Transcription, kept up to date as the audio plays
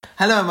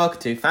Hello and welcome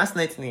to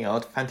Fascinatingly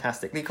Odd,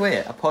 Fantastically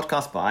Queer, a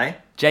podcast by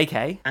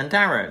JK and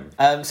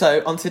Darren.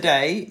 So on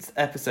today's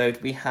episode,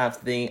 we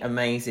have the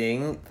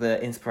amazing, the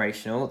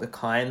inspirational, the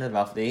kind, the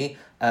lovely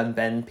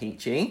Ben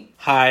Peachy.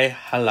 Hi,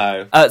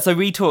 hello. So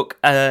we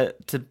talk to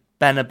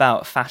Ben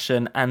about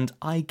fashion, and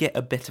I get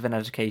a bit of an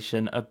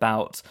education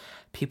about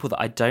people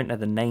that I don't know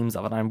the names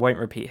of, and I won't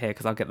repeat here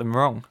because I'll get them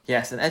wrong.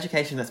 Yes, an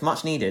education that's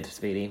much needed,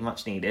 Speedy,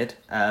 much needed.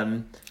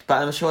 But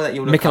I'm sure that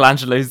you'll look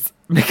Michelangelo's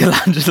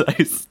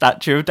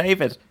statue of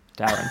David,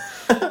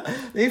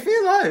 Darren. Leave me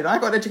alone. I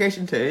got an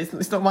education too.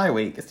 It's not my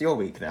week. It's your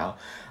week now.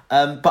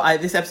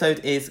 This episode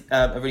is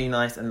a really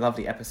nice and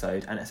lovely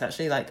episode, and it's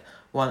actually like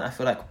one I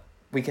feel like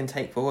we can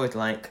take forward,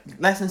 like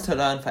lessons to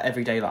learn for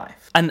everyday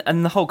life.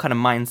 And the whole kind of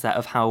mindset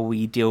of how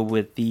we deal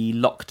with the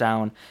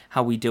lockdown,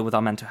 how we deal with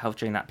our mental health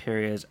during that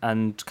period,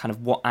 and kind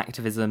of what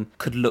activism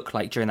could look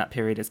like during that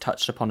period is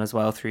touched upon as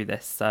well through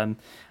this. And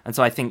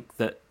so I think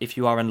that if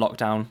you are in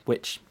lockdown,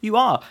 which you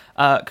are,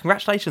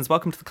 congratulations,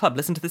 welcome to the club.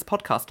 Listen to this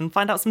podcast and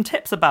find out some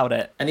tips about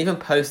it. And even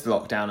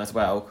post-lockdown as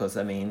well, because,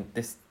 I mean,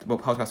 this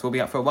podcast will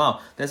be up for a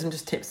while. There's some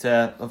just tips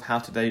of how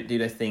to do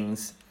those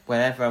things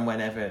wherever and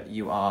whenever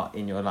you are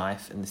in your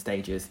life and the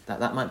stages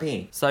that might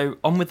be. So,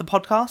 on with the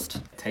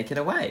podcast. Take it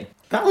away.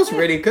 That was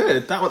really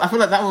good. I feel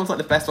like that one was like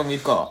the best one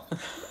we've got.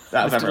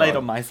 That was delayed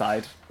on my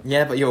side.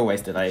 Yeah, but you're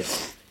always delayed.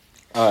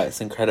 Oh,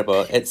 it's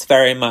incredible. It's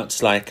very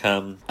much like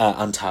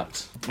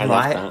Untucked. I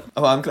love that.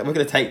 Oh, I'm glad we're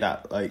going to take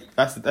that. Like,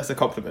 that's a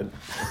compliment.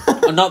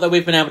 Not that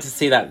we've been able to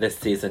see that this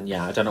season.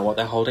 Yeah, I don't know what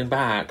they're holding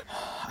back.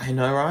 I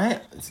know,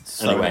 right? It's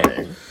so anyway,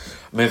 annoying.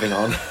 Moving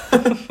on.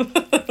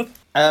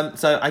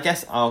 So I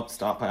guess I'll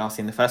start by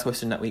asking the first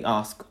question that we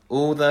ask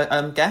all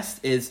the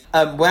guests is,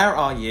 where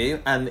are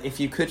you? And if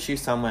you could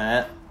choose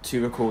somewhere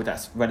to record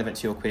that's relevant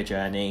to your queer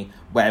journey,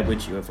 where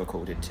would you have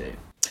recorded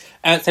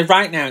to? So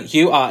right now,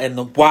 you are in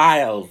the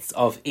wilds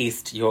of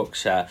East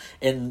Yorkshire,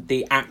 in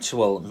the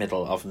actual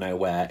middle of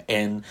nowhere,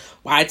 in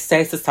what I'd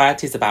say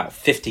society's about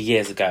 50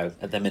 years ago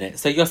at the minute.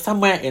 So you're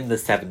somewhere in the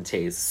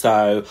 70s,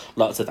 so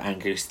lots of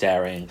angry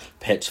staring,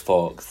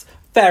 pitchforks,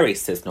 very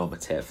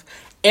cis-normative.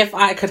 If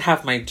I could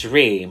have my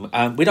dream,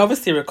 we'd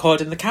obviously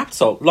record in the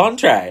capital,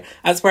 Londres.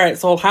 That's where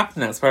it's all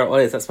happening. That's where it all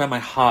is. That's where my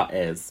heart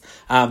is.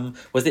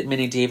 Was it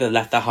Mini Diva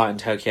left their heart in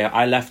Tokyo?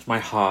 I left my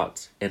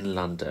heart in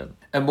London.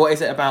 And what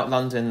is it about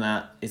London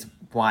that is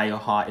why your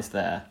heart is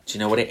there? Do you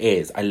know what it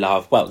is? I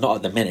love, well, not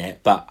at the minute,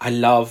 but I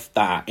love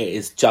that it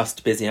is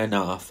just busy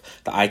enough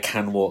that I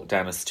can walk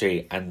down a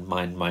street and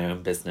mind my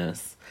own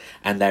business.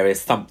 And there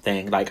is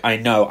something, like, I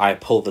know I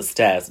pull the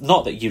stairs.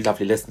 Not that you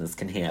lovely listeners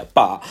can hear,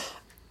 but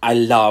I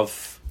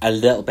love a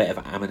little bit of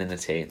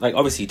anonymity. Like,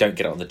 obviously you don't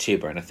get it on the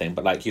tube or anything,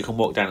 but like you can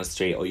walk down the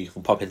street or you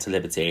can pop into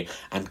Liberty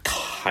and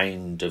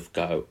kind of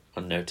go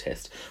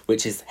unnoticed,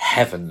 which is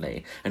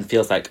heavenly and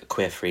feels like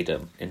queer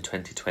freedom in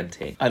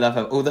 2020. I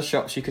love all the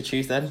shops you could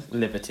choose then.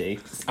 Liberty.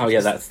 Oh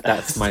yeah,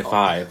 that's my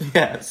vibe.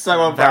 Yeah,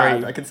 so on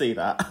brand. I can see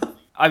that.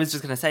 I was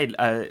just going to say,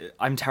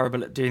 I'm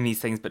terrible at doing these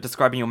things, but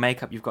describing your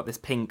makeup, you've got this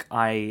pink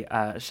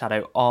eye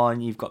shadow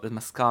on, you've got the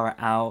mascara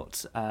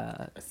out,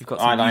 you've got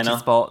some eyeliner beauty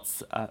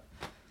spots.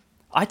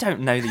 I don't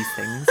know these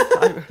things.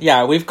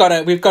 Yeah, we've got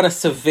a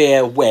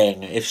severe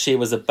wing. If she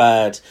was a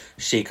bird,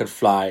 she could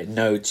fly.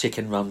 No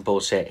chicken run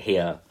bullshit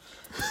here.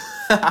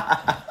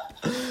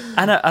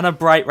 and a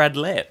bright red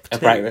lip. A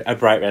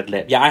bright red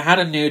lip. Yeah, I had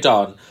a nude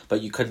on,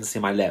 but you couldn't see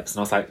my lips, and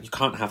I was like, you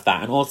can't have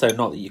that. And also,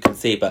 not that you can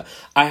see, but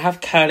I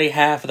have curly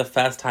hair for the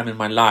first time in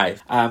my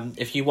life.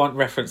 If you want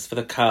reference for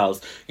the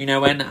curls, you know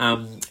when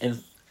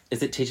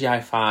is it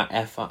TGI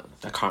F? I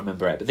can't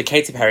remember it. But the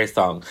Katy Perry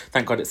song,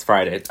 Thank God It's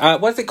Friday.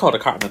 What's it called? I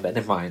can't remember.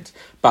 Never mind.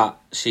 But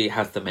she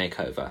has the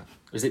makeover.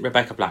 Was it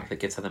Rebecca Black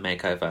that gives her the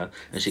makeover?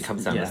 And she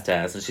comes down the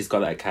stairs and she's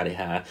got like curly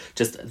hair.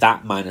 Just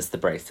that minus the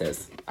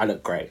braces. I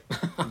look great.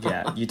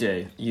 Yeah, you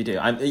do.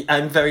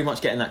 I'm very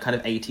much getting that kind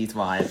of 80s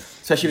vibe.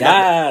 Especially with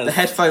yes. The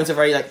headphones are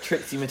very like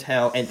Trixie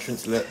Mattel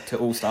entrance look to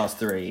All Stars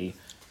 3.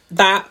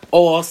 That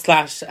or /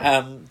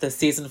 the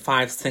season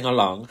 5 sing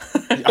along.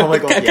 Oh my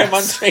god, yes. Come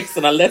on, Trix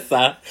and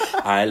Alyssa.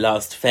 I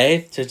lost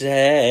faith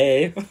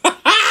today.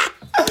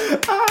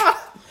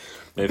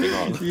 Moving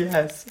on.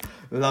 Yes,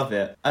 love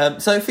it.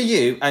 So for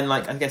you, and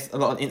like I guess a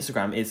lot on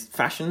Instagram, is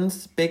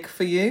fashion's big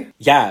for you?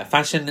 Yeah,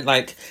 fashion,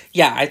 like,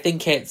 yeah, I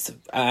think it's,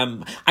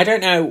 I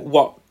don't know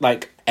what,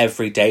 like,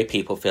 everyday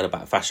people feel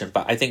about fashion,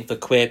 but I think for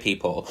queer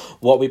people,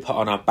 what we put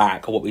on our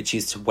back or what we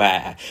choose to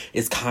wear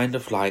is kind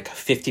of like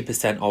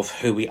 50% of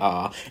who we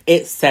are.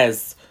 It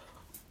says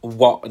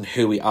what and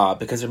who we are,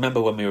 because remember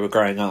when we were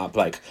growing up,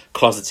 like,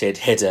 closeted,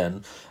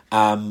 hidden,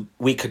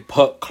 we could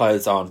put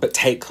clothes on but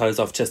take clothes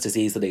off just as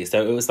easily.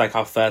 So it was like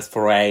our first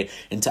foray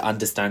into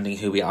understanding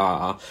who we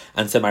are,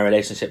 and so my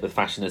relationship with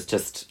fashion has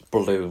just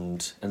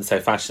bloomed. And so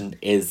fashion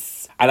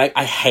is,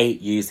 I hate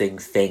using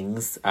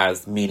things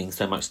as meaning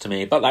so much to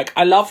me, but like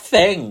I love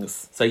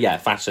things. So yeah,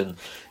 fashion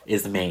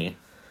is me.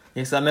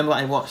 Yeah, so I remember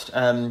I watched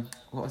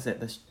what was it?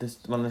 This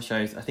one of the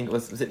shows. I think it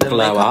was it the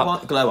Glow makeup Up?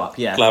 one? Glow Up,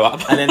 yeah. Glow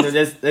Up. And then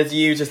there's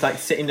you just like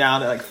sitting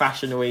down at like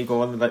Fashion Week or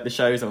one of like the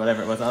shows or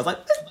whatever it was. And I was like,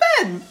 it's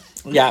Ben.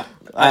 Yeah,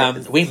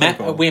 It's we so met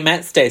cool. we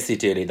met Stacey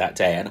Dooley that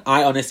day, and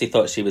I honestly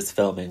thought she was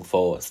filming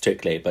for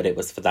Strictly, but it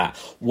was for that.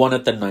 One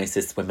of the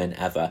nicest women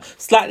ever.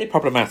 Slightly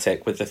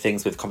problematic with the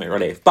things with comic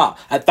relief, but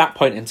at that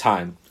point in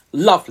time,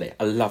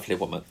 a lovely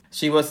woman.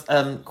 She was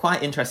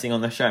quite interesting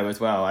on the show as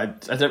well. I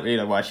don't really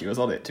know why she was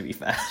on it, to be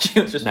fair. She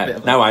was just a bit No,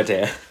 of no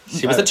idea.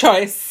 She was a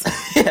choice.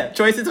 yeah,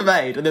 choices are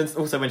made. And then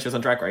also when she was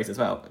on Drag Race as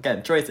well.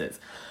 Again, choices.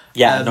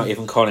 Yeah, not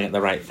even calling it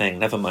the right thing.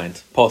 Never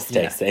mind. Poor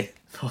Stacey. Yeah.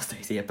 Poor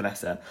Stacey, yeah,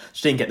 bless her.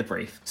 She didn't get the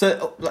brief.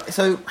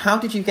 So how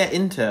did you get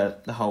into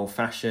the whole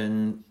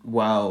fashion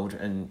world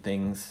and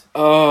things?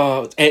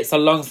 Oh, it's a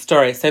long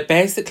story. So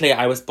basically,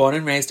 I was born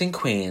and raised in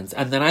Queens,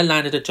 and then I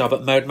landed a job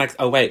at Mode Max.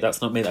 Oh wait,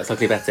 that's not me. That's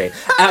Ugly Betty.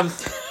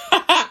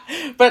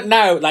 But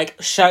no,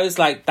 like shows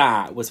like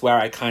that was where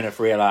I kind of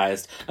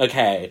realised,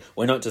 okay,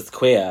 we're not just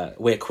queer.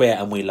 We're queer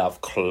and we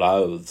love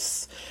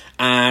clothes.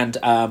 And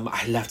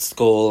I left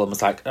school and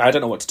was like, I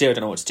don't know what to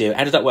do.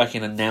 Ended up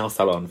working in a nail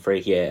salon for a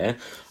year.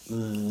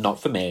 Not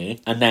for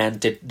me. And then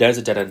did loads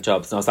of dead-end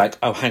jobs. And I was like,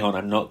 oh, hang on,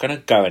 I'm not going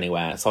to go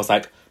anywhere. So I was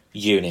like,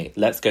 uni.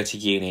 Let's go to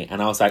uni.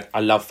 And I was like, I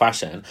love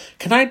fashion.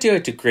 Can I do a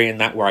degree in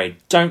that where I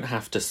don't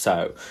have to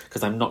sew?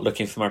 Because I'm not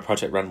looking for my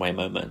Project Runway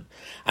moment.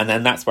 And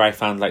then that's where I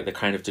found like the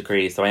kind of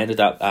degree. So I ended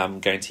up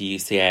going to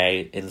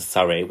UCA in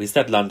Surrey. We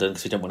said London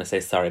because we didn't want to say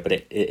Surrey, but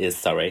it is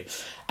Surrey.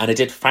 And I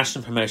did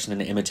fashion promotion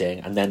and imaging.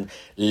 And then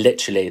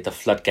literally the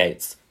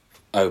floodgates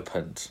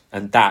opened.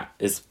 And that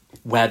is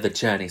where the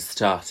journey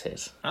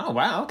started. Oh,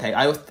 wow, okay.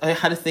 I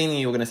had a feeling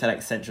you were going to say,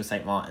 like, Central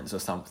St. Martin's or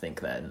something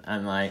then.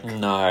 And, like...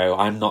 No,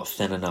 I'm not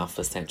thin enough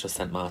for Central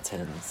St.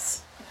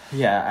 Martin's.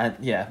 Yeah,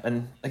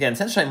 and again,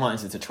 Central St.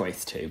 Martin's is a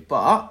choice too,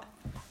 but...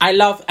 I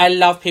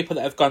love people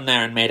that have gone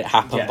there and made it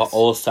happen, Yes. but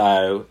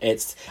also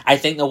I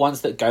think the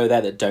ones that go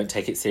there that don't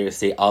take it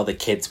seriously are the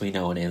kids we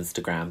know on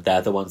Instagram.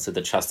 They're the ones with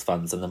the trust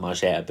funds and the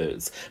Margiela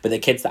boots. But the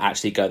kids that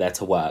actually go there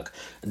to work,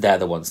 they're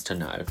the ones to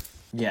know.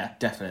 Yeah,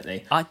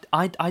 definitely.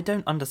 I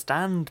don't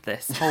understand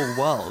this whole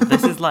world.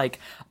 This is like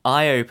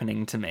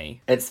eye-opening to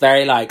me. It's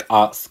very like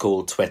art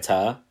school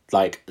Twitter.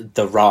 Like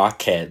the raw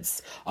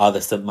kids are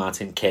the St.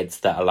 Martin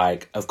kids that are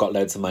like, have got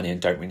loads of money and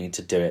don't really need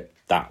to do it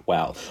that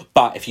well.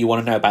 But if you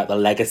want to know about the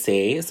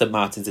legacy, St.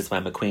 Martin's is where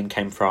McQueen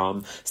came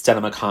from.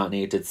 Stella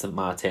McCartney did St.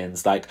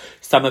 Martin's. Like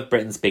some of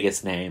Britain's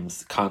biggest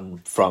names come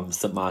from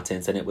St.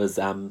 Martin's, and it was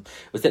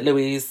it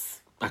Louise?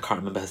 I can't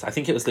remember her. I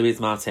think it was Louise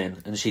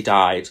Martin, and she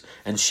died.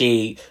 And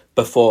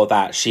before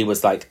that, she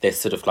was like this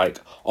sort of like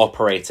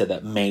operator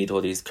that made all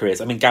these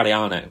careers. I mean,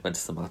 Galliano went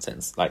to St.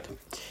 Martin's. Like,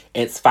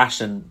 it's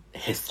fashion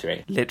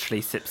history.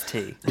 Literally sips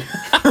tea.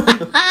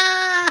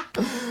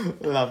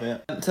 Love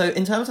it. So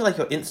in terms of like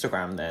your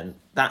Instagram then,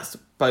 that's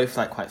both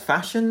like quite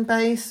fashion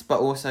based,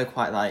 but also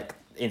quite like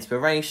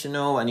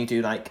inspirational, and you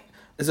do like,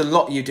 there's a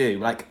lot you do.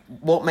 Like,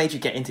 what made you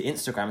get into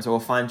Instagram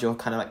or find your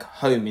kind of like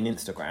home in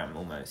Instagram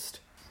almost?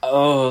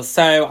 Oh,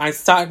 so I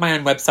started my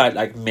own website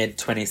like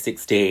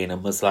mid-2016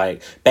 and was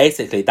like,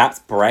 basically, that's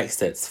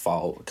Brexit's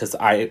fault. Because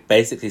I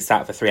basically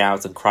sat for 3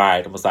 hours and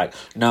cried and was like,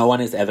 no one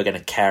is ever going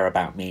to care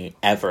about me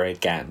ever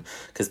again.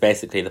 Because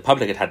basically the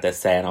public had their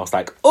say and I was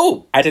like,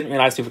 oh, I didn't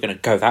realise we were going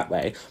to go that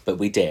way. But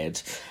we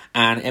did.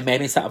 And it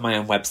made me set up my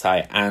own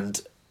website. And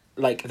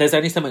like, there's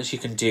only so much you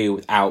can do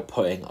without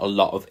putting a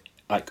lot of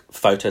like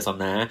photos on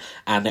there,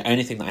 and the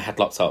only thing that I had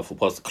lots of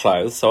was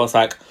clothes, so I was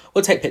like,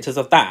 we'll take pictures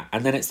of that.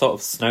 And then it sort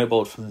of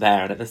snowballed from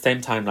there. And at the same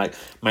time, like,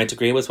 my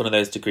degree was one of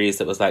those degrees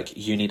that was like,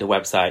 you need a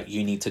website,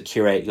 you need to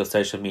curate your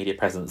social media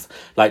presence.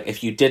 Like,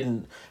 if you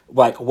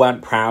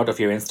weren't proud of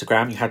your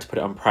Instagram, you had to put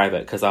it on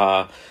private, because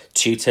our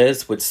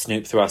tutors would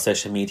snoop through our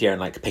social media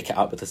and like pick it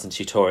up with us in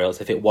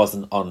tutorials if it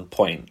wasn't on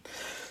point.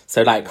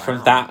 So like, wow.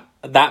 From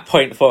that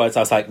point forwards, I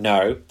was like,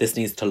 no, this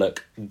needs to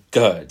look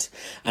good.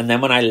 And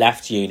then when I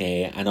left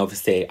uni, and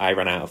obviously I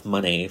ran out of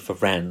money for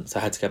rent, so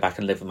I had to go back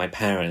and live with my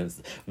parents.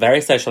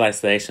 Very social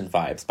isolation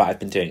vibes, but I've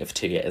been doing it for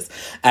 2 years.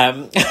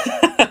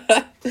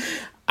 I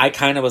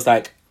kind of was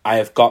like, I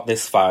have got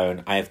this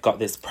phone, I have got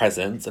this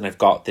presence, and I've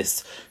got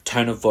this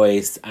tone of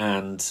voice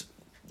and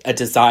a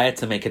desire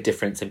to make a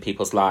difference in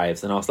people's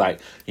lives. And I was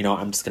like, you know,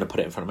 I'm just going to put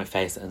it in front of my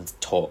face and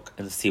talk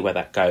and see where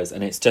that goes.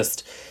 And it's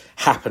just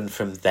happened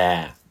from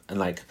there. And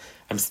like,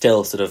 I'm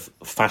still sort of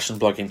fashion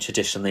blogging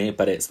traditionally,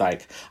 but it's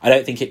like, I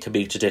don't think it can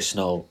be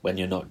traditional when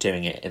you're not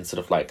doing it in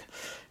sort of like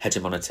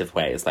hegemonitive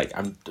ways. Like,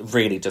 I'm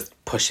really just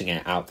pushing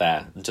it out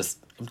there and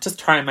I'm just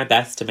trying my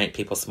best to make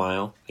people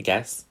smile, I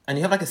guess. And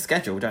you have like a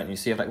schedule, don't you?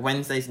 So you have like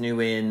Wednesday's new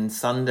in,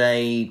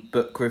 Sunday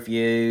book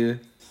review.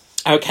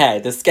 Okay,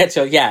 the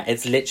schedule, yeah,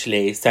 it's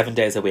literally 7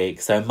 days a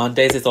week. So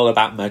Mondays is all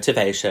about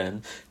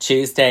motivation.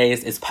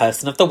 Tuesdays is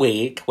person of the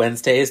week.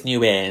 Wednesday is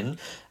new in.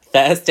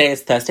 Thursday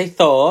is Thursday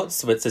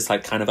Thoughts, which is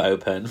like kind of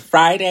open.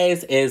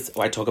 Fridays is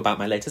I talk about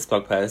my latest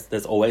blog post.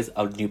 There's always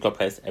a new blog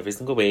post every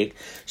single week.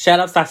 Share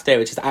Love Saturday,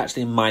 which is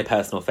actually my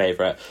personal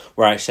favourite,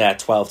 where I share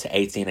 12 to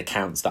 18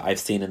 accounts that I've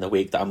seen in the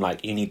week that I'm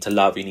like, you need to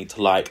love, you need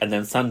to like. And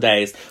then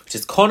Sundays, which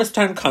is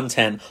cornerstone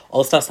content,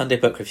 All-Star Sunday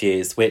book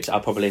reviews, which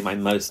are probably my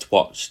most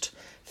watched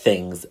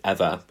things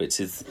ever, which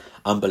is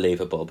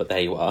unbelievable. But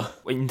there you are.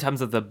 In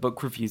terms of the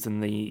book reviews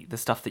and the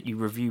stuff that you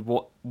review,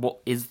 what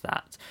is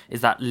that?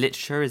 Is that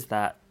literature? Is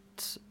that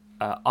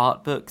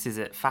art books? Is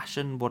it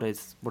fashion? What are you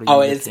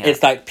looking at?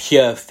 It's like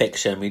pure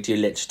fiction. We do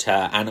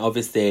literature, and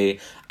obviously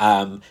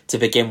to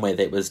begin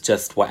with it was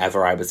just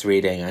whatever I was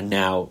reading, and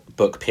now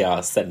Book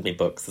PR send me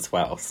books as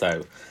well,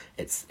 so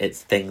it's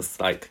things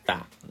like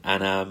that.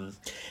 And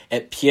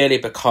it purely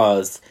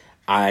because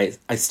I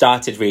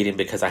started reading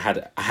because I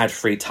had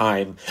free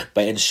time,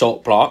 but in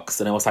short blocks,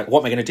 and I was like, what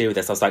am I going to do with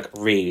this? I was like,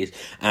 read.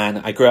 And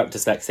I grew up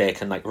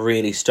dyslexic and like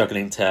really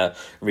struggling to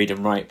read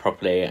and write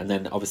properly. And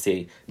then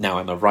obviously now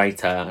I'm a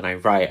writer and I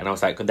write, and I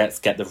was like, let's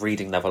get the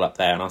reading level up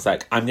there. And I was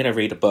like, I'm going to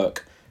read a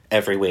book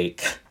every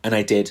week. And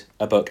I did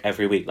a book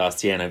every week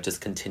last year, and I've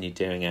just continued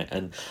doing it.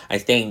 And I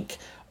think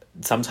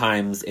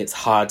sometimes it's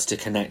hard to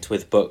connect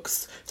with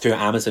books through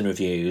Amazon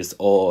reviews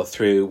or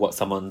through what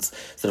someone's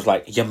sort of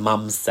like your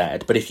mum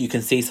said. But if you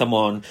can see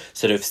someone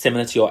sort of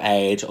similar to your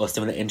age or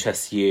similar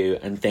interests to you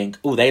and think,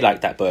 oh, they like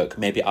that book,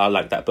 maybe I'll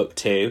like that book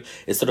too.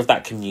 It's sort of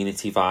that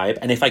community vibe.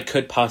 And if I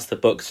could pass the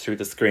books through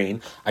the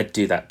screen, I'd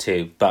do that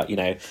too. But, you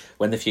know,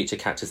 when the future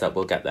catches up,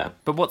 we'll get there.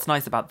 But what's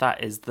nice about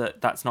that is that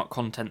that's not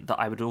content that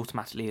I would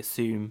automatically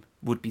assume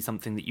would be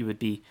something that you would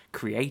be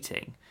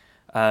creating.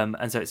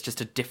 And so it's just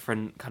a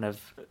different kind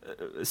of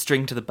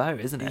string to the bow,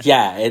 isn't it?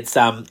 Yeah,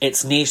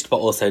 it's niched but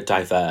also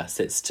diverse.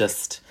 It's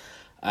just,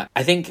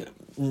 I think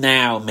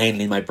now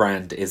mainly my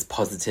brand is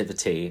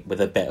positivity with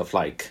a bit of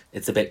like,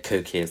 it's a bit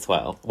kooky as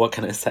well. What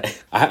can I say?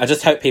 I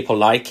just hope people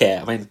like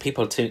it. I mean,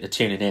 people are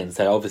tuning in,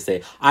 so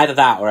obviously either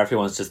that or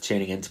everyone's just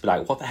tuning in to be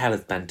like, what the hell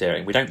is Ben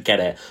doing? We don't get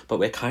it, but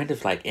we're kind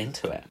of like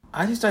into it.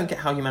 I just don't get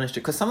how you managed to,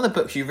 because some of the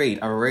books you read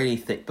are really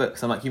thick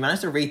books. I'm like, you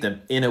managed to read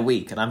them in a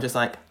week, and I'm just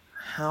like,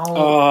 how?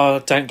 Oh,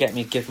 don't get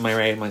me giving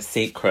away my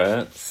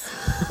secrets.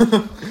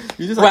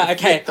 You just like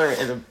flip through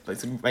it.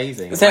 It's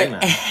amazing. So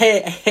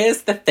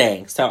here's the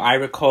thing. So I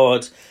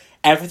record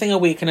everything a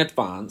week in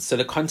advance. So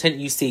the content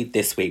you see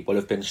this week will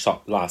have been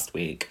shot last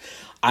week.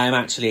 I am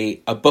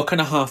actually a book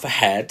and a half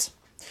ahead.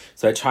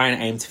 So I try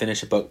and aim to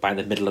finish a book by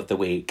the middle of the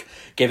week,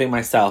 giving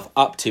myself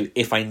up to,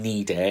 if I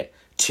need it,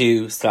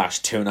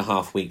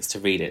 2/2.5 weeks to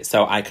read it,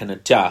 so I can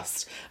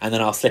adjust, and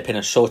then I'll slip in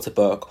a shorter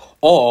book,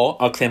 or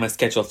I'll clear my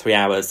schedule 3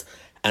 hours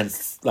and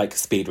like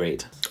speed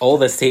read. All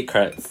the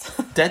secrets.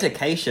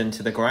 Dedication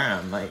to the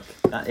gram, like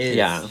that is.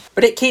 Yeah,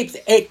 but it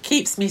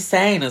keeps me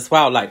sane as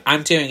well. Like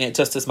I'm doing it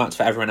just as much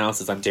for everyone else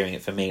as I'm doing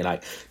it for me.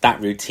 Like that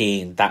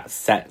routine, that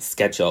set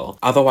schedule.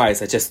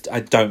 Otherwise,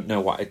 I don't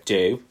know what I'd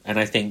do. And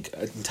I think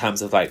in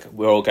terms of like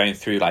we're all going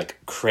through like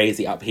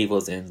crazy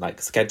upheavals in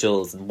like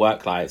schedules and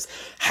work lives.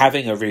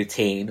 Having a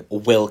routine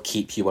will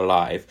keep you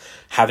alive.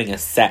 Having a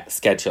set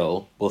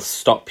schedule will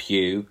stop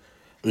you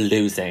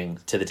losing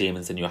to the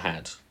demons in your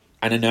head.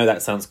 And I know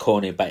that sounds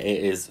corny, but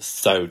it is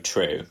so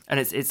true. And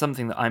it's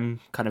something that I'm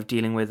kind of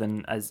dealing with,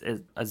 and as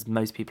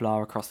most people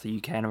are across the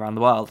UK and around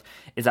the world,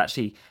 is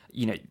actually,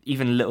 you know,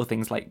 even little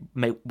things like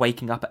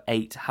waking up at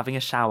 8, having a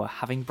shower,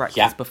 having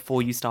breakfast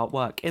before you start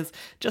work is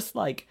just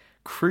like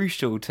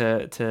crucial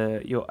to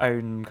your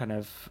own kind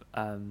of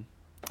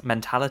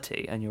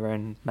mentality and your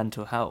own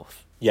mental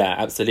health. Yeah,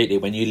 absolutely.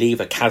 When you leave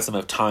a chasm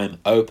of time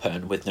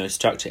open with no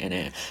structure in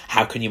it,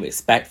 how can you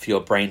expect for your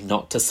brain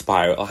not to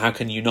spiral? Or how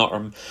can you not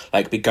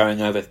be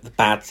going over the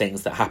bad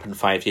things that happened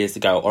 5 years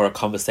ago, or a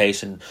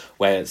conversation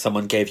where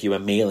someone gave you a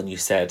meal and you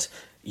said,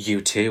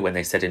 you too, when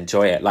they said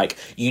enjoy it? Like,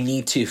 you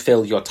need to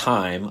fill your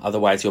time,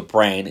 otherwise your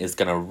brain is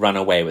going to run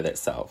away with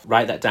itself.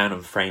 Write that down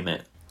and frame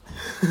it.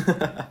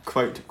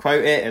 quote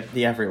it, it'd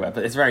be everywhere,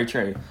 but it's very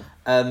true.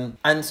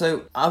 And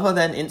so other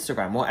than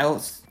Instagram,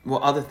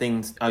 what other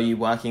things are you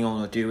working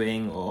on or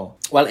doing? Or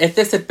well, if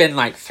this had been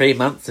like 3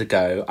 months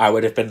ago, I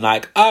would have been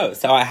like, oh,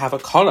 so I have a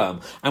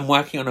column, I'm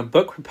working on a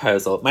book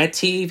proposal, my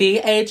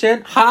TV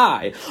agent,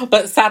 hi.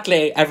 But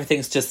sadly,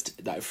 everything's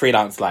just like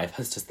freelance life.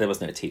 There was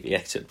no TV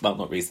agent, well,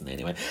 not recently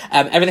anyway.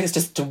 Everything's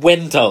just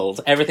dwindled.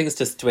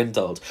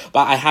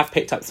 But I have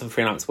picked up some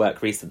freelance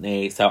work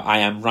recently, so I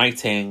am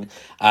writing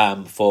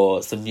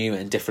for some new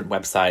and different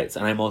websites,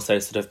 and I'm also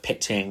sort of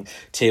pitching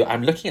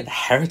I'm looking at the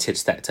heritage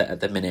sector at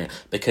the minute,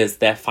 because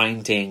they're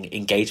finding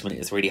engagement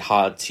is really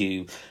hard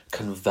to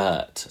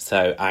convert.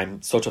 So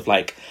I'm sort of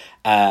like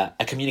a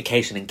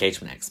communication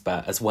engagement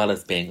expert, as well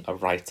as being a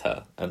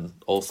writer and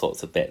all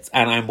sorts of bits.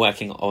 And I'm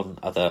working on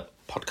other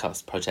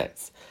podcast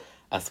projects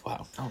as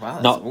well. Oh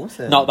wow, that's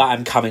awesome. Not that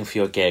I'm coming for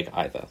your gig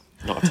either.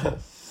 Not at all.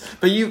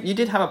 But you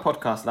did have a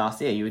podcast last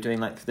year. You were doing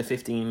like the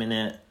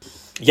 15-minute...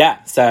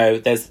 Yeah, so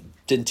there's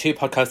done 2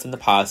 podcasts in the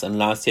past, and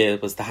last year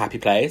was The Happy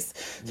Place.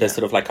 So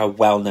sort of like a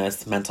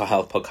wellness, mental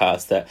health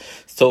podcast that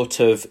sort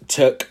of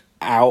took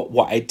out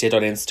what I did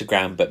on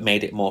Instagram but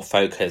made it more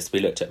focused.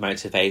 We looked at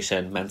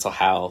motivation, mental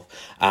health,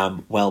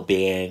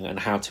 well-being, and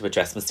how to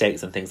address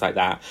mistakes and things like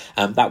that.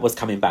 That was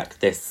coming back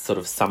this sort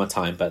of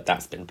summertime, but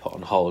that's been put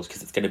on hold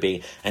because it's going to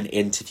be an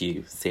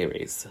interview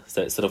series.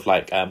 So it's sort of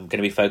like going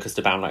to be focused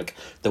around like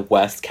the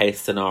worst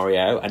case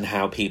scenario and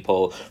how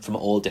people from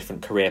all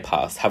different career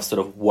paths have sort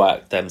of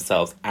worked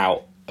themselves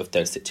out of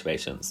those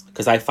situations.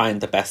 Because I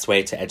find the best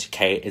way to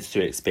educate is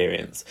through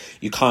experience.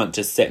 You can't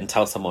just sit and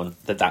tell someone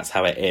that that's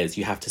how it is.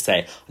 You have to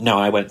say, no,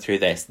 I went through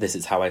this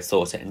is how I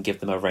sort it, and give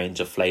them a range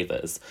of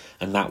flavours.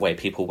 And that way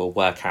people will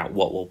work out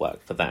what will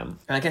work for them.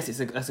 And I guess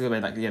that's a good way,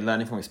 like,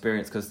 learning from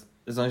experience, because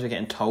as long as you're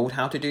getting told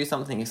how to do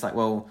something, it's like,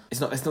 well, it's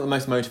not the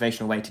most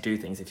motivational way to do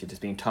things if you're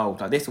just being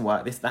told, like, this will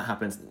work, that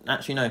happens.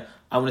 Actually, no,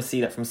 I want to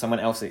see that from someone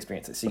else's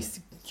experience.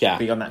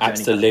 Be on that journey.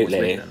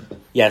 Absolutely.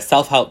 Yeah,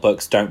 self-help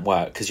books don't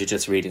work because you're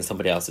just reading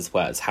somebody else's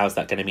words. How's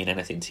that going to mean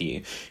anything to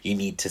you? You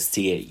need to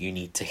see it, you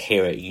need to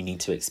hear it, you need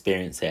to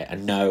experience it,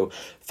 and know,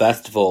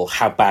 first of all,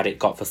 how bad it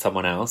got for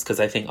someone else, because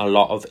I think a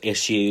lot of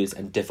issues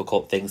and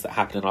difficult things that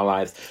happen in our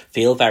lives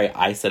feel very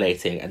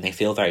isolating and they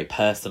feel very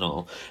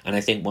personal. And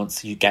I think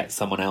once you get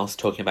someone else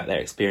talking about their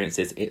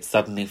experiences, it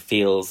suddenly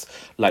feels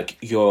like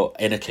you're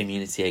in a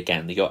community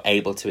again, that you're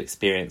able to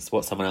experience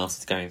what someone else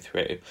is going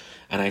through.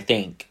 And I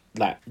think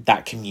like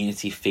that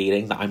community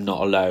feeling that I'm not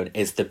alone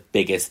is the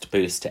biggest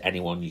boost to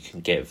anyone you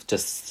can give.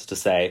 Just to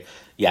say,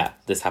 yeah,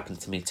 this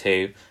happened to me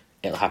too.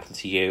 It'll happen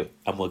to you,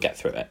 and we'll get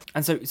through it.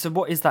 And so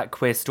what is that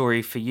queer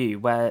story for you?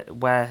 Where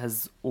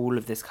has all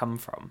of this come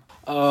from?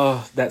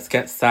 Oh, let's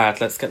get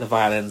sad. Let's get the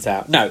violins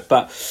out. No,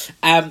 but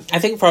I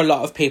think for a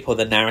lot of people,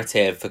 the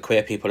narrative, for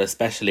queer people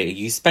especially,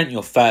 you spent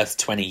your first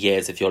 20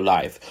 years of your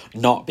life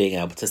not being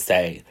able to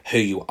say who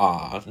you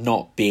are,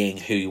 not being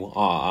who you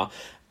are,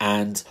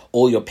 and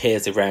all your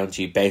peers around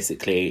you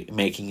basically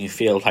making you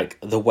feel like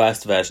the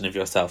worst version of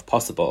yourself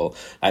possible.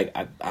 Like,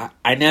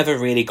 I never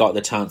really got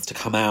the chance to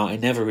come out. I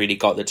never really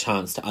got the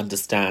chance to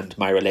understand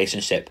my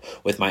relationship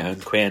with my own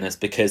queerness,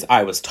 because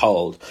I was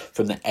told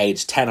from the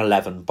age 10,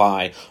 11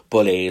 by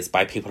bullies,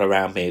 by people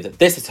around me, that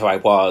this is who I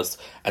was,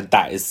 and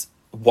that is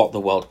what the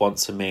world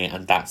wants from me,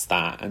 and that's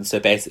that. And so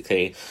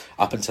basically,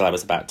 up until I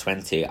was about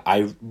 20,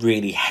 I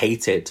really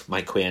hated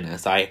my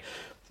queerness. I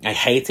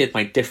hated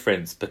my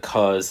difference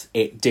because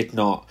it did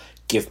not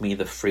give me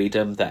the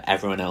freedom that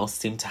everyone else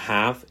seemed to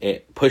have.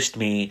 It pushed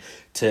me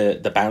to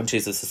the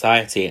boundaries of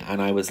society,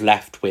 and I was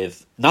left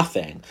with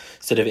nothing,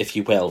 sort of, if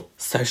you will,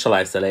 social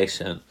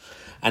isolation.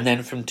 And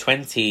then from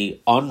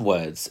 20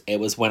 onwards, it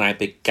was when I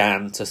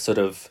began to sort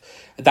of,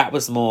 that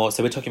was more,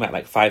 so we're talking about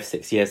like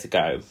 5-6 years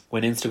ago,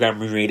 when Instagram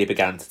really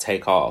began to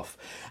take off.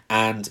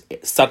 And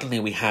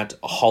suddenly we had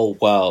a whole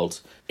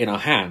world in our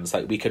hands.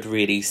 Like, we could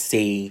really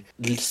see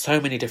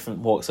so many different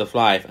walks of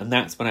life. And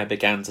that's when I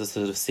began to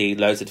sort of see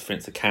loads of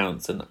different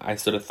accounts. And I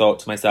sort of thought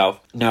to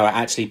myself, no,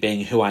 actually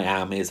being who I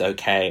am is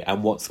okay.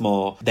 And what's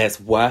more, there's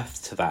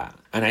worth to that.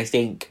 And I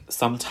think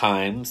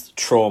sometimes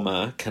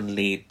trauma can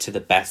lead to the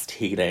best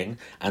healing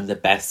and the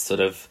best sort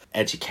of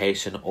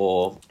education,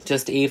 or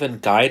just even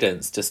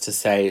guidance, just to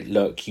say,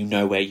 look, you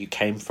know where you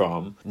came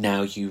from.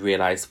 Now you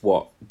realise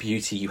what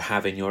beauty you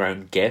have in your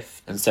own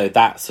gift. And so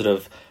that sort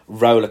of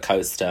roller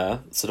coaster,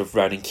 sort of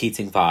Ronan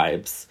Keating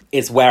vibes,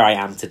 is where I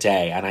am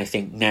today. And I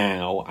think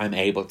now I'm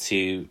able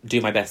to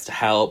do my best to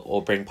help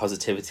or bring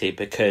positivity,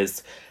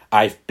 because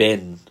I've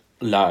been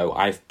low.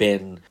 I've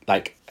been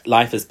like,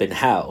 life has been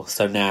hell,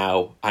 so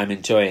now I'm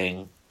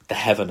enjoying the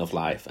heaven of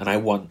life. And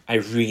I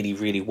really,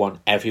 really want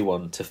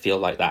everyone to feel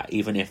like that,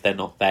 even if they're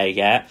not there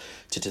yet,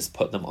 to just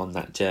put them on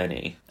that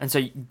journey. And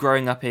so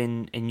growing up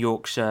in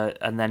Yorkshire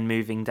and then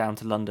moving down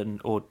to London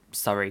or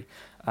Surrey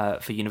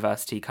for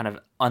university kind of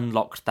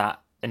unlocked that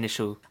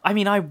initial... I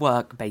mean, I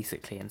work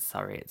basically in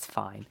Surrey, it's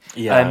fine.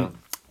 Yeah.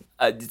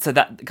 So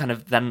that kind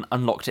of then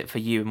unlocked it for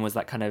you, and was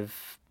that kind of...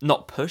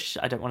 not push,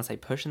 I don't want to say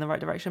push in the right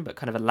direction, but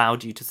kind of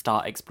allowed you to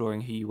start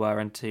exploring who you were,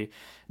 and to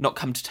not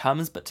come to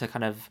terms, but to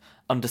kind of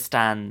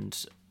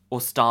understand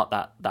or start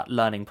that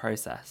learning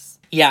process.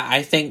 Yeah,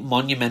 I think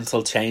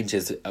monumental change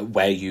is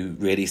where you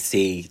really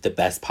see the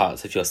best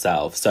parts of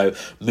yourself. So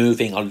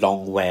moving a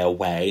long way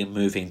away,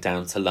 moving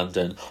down to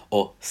London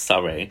or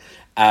Surrey,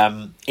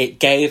 it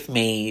gave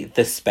me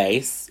the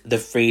space, the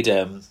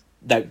freedom,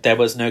 that there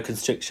was no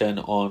constriction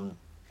on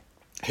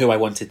who I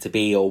wanted to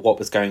be or what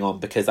was going on,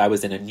 because I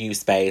was in a new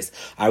space,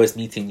 I was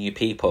meeting new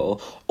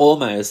people,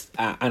 almost,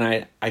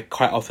 and I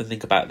quite often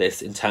think about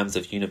this in terms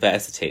of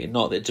university,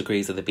 not that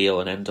degrees are the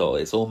be-all and end-all,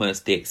 it's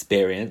almost the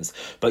experience,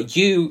 but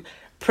you,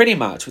 pretty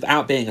much,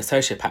 without being a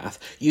sociopath,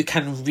 you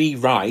can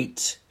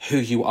rewrite who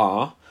you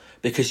are,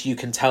 because you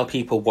can tell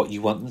people what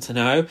you want them to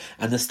know,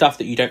 and the stuff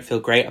that you don't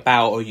feel great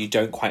about or you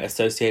don't quite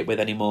associate with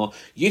anymore,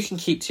 you can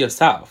keep to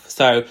yourself.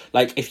 So,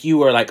 like, if you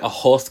were like a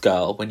horse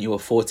girl when you were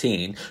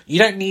 14, you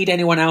don't need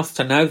anyone else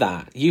to know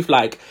that. You've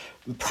like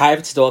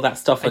privated all that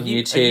stuff on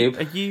YouTube.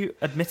 Are you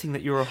admitting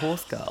that you're a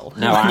horse girl?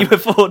 No, when you were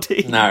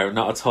 14? No,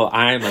 not at all.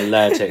 I'm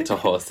allergic to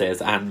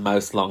horses and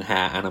most long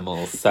hair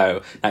animals,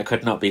 so that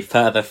could not be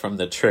further from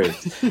the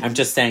truth. I'm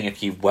just saying,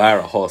 if you were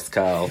a horse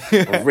girl,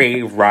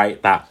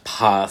 rewrite that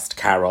past,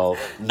 Carol.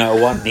 No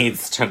one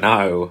needs to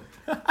know.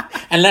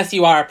 Unless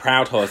you are a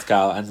Proud Horse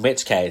girl, in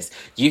which case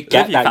you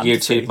get your that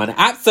fantasy. YouTube money.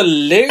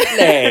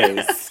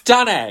 Absolutely.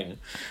 Stunning.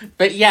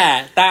 But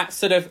yeah, that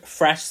sort of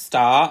fresh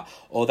start,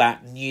 or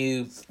that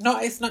new...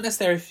 it's not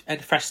necessarily a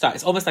fresh start.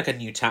 It's almost like a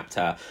new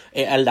chapter.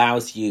 It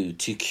allows you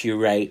to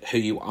curate who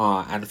you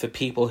are. And for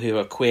people who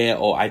are queer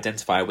or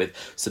identify with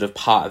sort of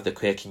part of the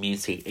queer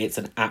community, it's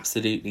an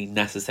absolutely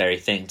necessary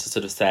thing to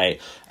sort of say,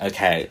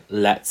 okay,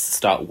 let's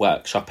start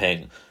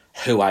workshopping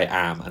who I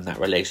am and that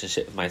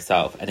relationship with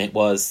myself. And it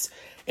was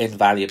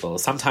invaluable.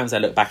 Sometimes I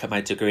look back at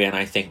my degree and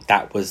I think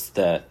that was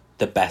the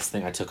best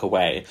thing I took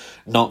away.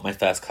 Not my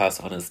first class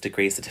honours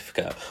degree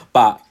certificate,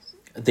 but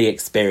the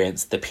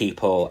experience, the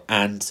people,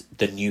 and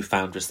the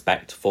newfound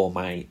respect for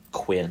my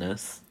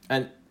queerness.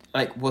 And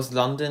like, was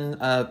London,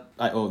 or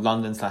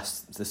London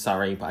 / the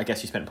Surrey, but I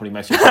guess you spent probably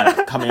most of your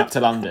time coming up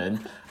to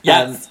London.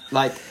 Yes.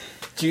 Like,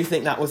 do you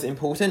think that was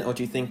important, or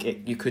do you think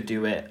you could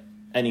do it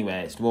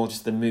anywhere? It's more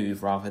just the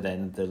move rather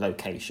than the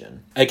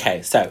location.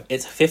 Okay, so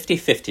it's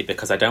 50-50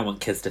 because I don't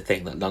want kids to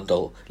think that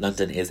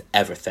London is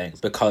everything,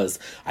 because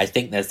I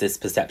think there's this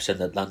perception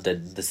that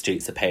London, the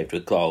streets are paved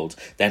with gold.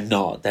 They're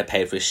not. They're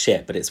paved with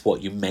shit, but it's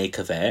what you make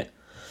of it.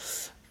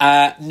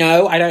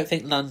 No, I don't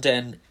think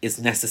London is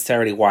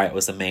necessarily why it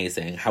was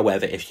amazing.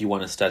 However, if you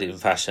want to study in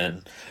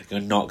fashion,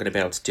 you're not going to be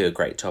able to do a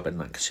great job in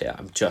Lancashire.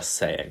 I'm just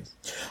saying.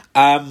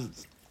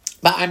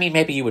 But I mean,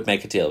 maybe you would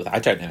make a deal with it. I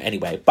don't know.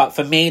 Anyway, but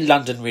for me,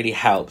 London really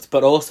helped.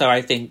 But also,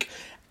 I think,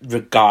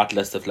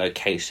 regardless of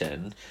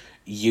location,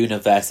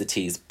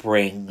 universities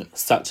bring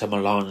such a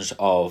melange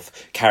of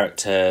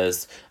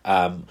characters,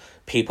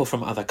 people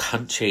from other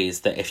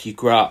countries, that if you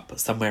grew up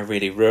somewhere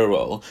really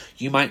rural,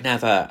 you might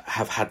never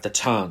have had the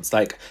chance.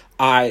 Like,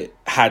 I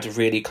had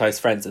really close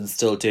friends, and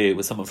still do,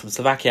 with someone from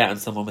Slovakia and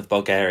someone with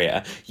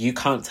Bulgaria. You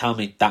can't tell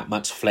me that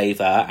much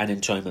flavour and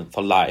enjoyment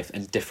for life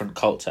and different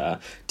culture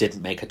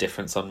didn't make a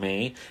difference on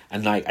me.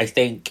 And like, I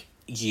think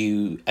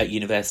you, at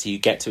university, you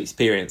get to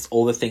experience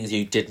all the things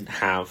you didn't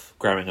have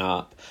growing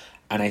up.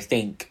 And I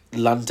think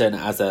London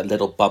as a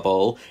little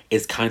bubble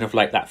is kind of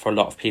like that for a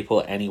lot of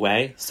people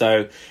anyway.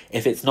 So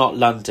if it's not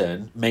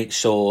London, make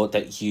sure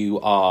that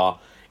you are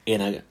in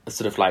a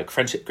sort of like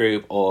friendship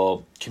group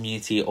or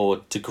community or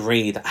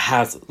degree that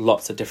has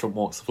lots of different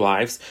walks of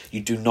lives.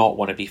 You do not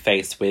want to be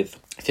faced with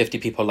 50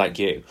 people like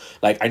you.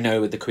 Like, I know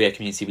with the queer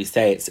community we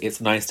say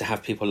it's nice to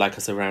have people like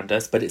us around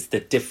us, but it's the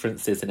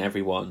differences in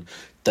everyone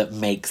that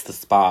makes the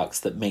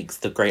sparks, that makes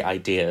the great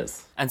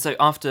ideas. And so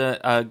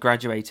after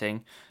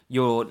graduating,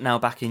 you're now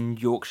back in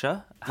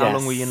Yorkshire. How Yes.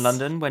 long were you in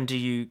London? When do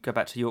you go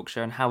back to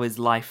Yorkshire, and how is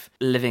life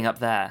living up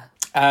there?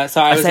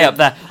 So I say up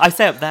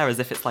there as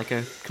if it's like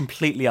a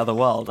completely other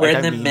world. We're I in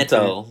don't the mean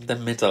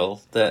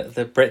middle,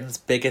 the Britain's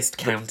biggest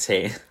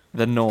county.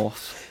 the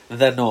north.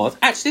 The north.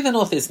 Actually, the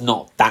north is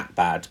not that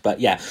bad, but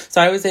yeah.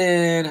 So I was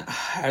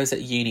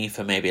at uni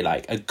for maybe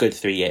like a good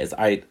 3 years.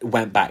 I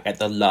went back at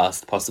the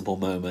last possible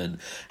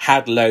moment,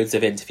 had loads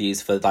of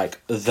interviews for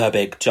like the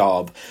big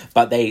job,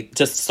 but they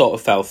just sort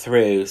of fell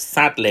through.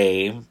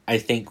 Sadly, I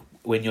think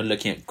when you're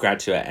looking at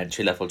graduate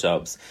entry-level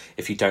jobs,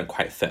 if you don't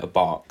quite fit a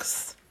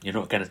box, you're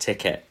not going to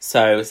tick it.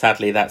 So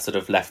sadly, that sort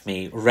of left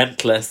me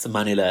rentless,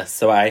 moneyless.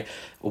 So I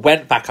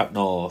went back up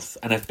north,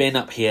 and I've been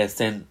up here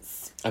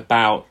since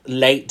about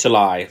late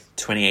July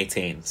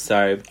 2018.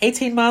 So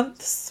 18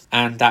 months.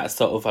 And that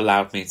sort of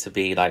allowed me to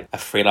be like a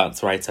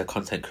freelance writer,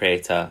 content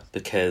creator,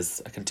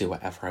 because I can do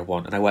whatever I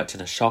want. And I worked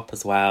in a shop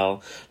as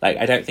well. Like,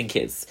 I don't think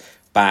it's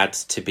bad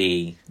to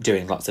be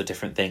doing lots of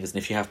different things.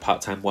 And if you have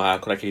part-time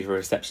work, or like if you're a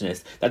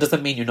receptionist, that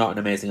doesn't mean you're not an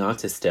amazing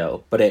artist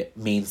still, but it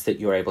means that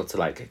you're able to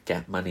like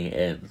get money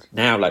in.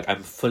 Now, like,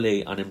 I'm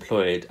fully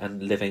unemployed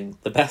and living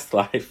the best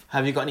life.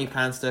 Have you got any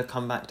plans to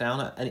come back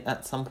down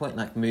at some point,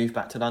 like move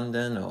back to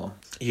London, or?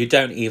 You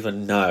don't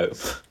even know.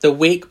 The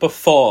week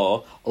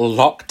before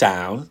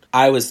lockdown,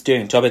 I was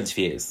doing job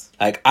interviews.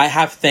 Like, I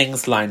have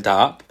things lined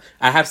up.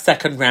 I have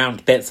second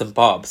round bits and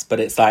bobs, but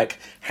it's like,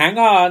 hang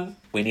on,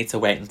 we need to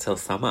wait until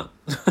summer.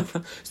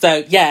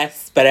 So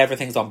yes, but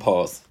everything's on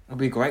pause. It'd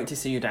be great to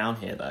see you down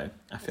here, though.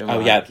 I feel. Oh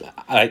yeah,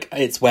 like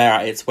it's where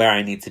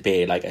I need to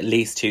be. Like, at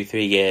least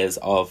 2-3 years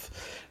of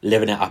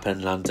living it up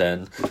in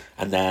London,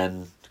 and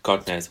then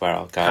God knows where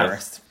I'll go.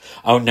 Paris.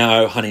 Oh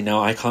no, honey,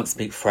 no, I can't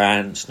speak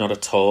French, not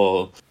at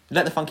all.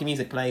 Let the funky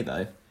music play,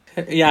 though.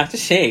 Yeah,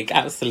 chic,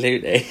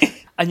 absolutely.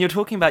 And you're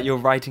talking about your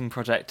writing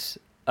project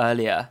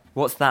earlier.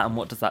 What's that, and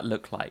what does that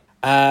look like?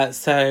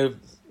 So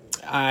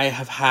I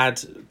have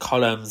had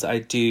columns, I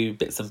do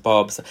bits and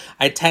bobs.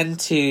 I tend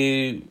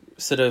to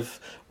sort of,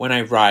 when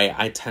I write,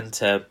 I tend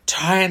to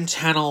try and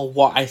channel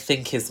what I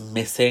think is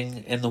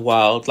missing in the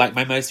world. Like,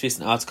 my most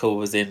recent article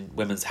was in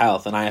Women's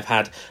Health, and I have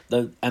had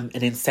an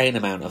insane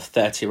amount of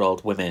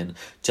 30-year-old women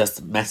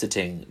just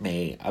messaging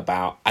me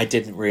about, I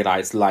didn't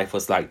realise life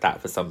was like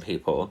that for some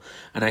people.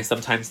 And I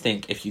sometimes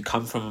think, if you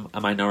come from a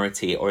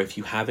minority, or if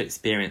you have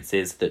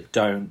experiences that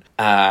don't...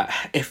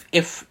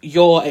 if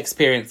your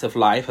experience of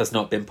life has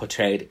not been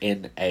portrayed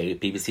in a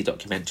BBC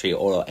documentary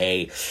or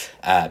a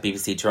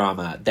BBC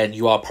drama, then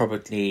you are probably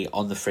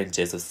on the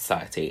fringes of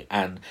society.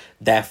 And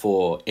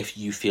therefore, if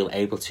you feel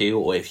able to,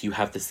 or if you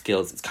have the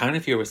skills, it's kind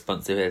of your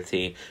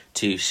responsibility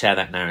to share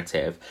that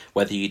narrative,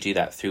 whether you do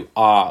that through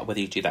art, whether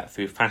you do that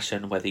through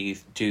fashion, whether you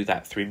do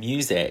that through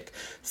music.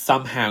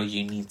 Somehow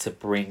you need to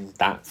bring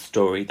that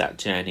story, that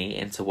journey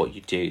into what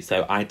you do.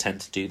 So I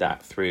tend to do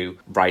that through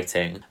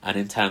writing. And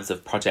in terms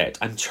of project,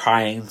 I'm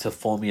trying to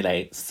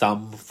formulate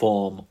some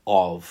form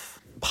of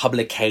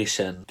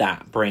publication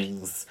that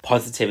brings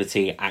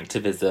positivity,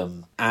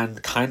 activism,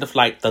 and kind of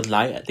like the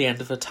light at the end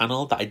of the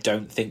tunnel that I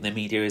don't think the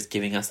media is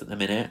giving us at the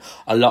minute.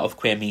 A lot of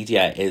queer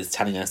media is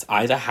telling us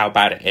either how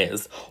bad it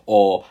is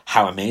or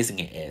how amazing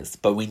it is,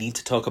 but we need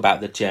to talk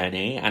about the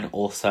journey, and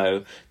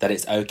also that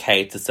it's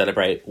okay to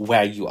celebrate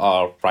where you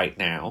are right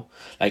now.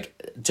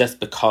 Like, just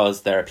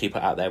because there are people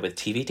out there with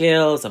TV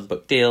deals and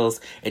book deals,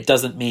 it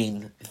doesn't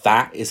mean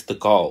that is the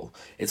goal.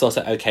 It's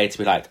also okay to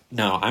be like,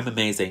 no, I'm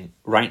amazing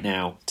right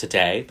now,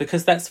 today,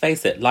 because let's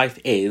face it, life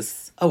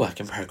is a work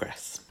in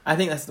progress. I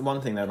think that's the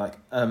one thing though, like,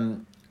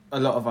 a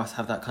lot of us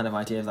have that kind of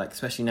idea of, like,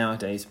 especially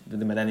nowadays with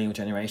the millennial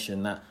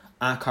generation, that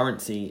our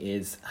currency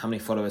is how many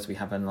followers we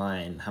have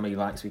online, how many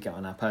likes we get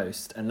on our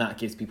post, and that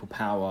gives people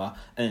power,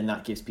 and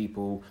that gives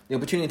people the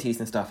opportunities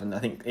and stuff. And I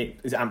think it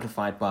is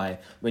amplified by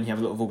when you have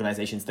a lot of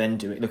organisations then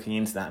looking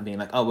into that and being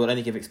like, oh, we'll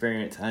only give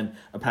experience and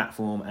a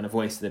platform and a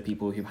voice to the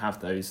people who have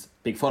those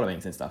big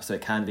followings and stuff. So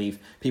it can leave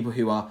people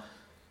who are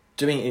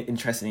doing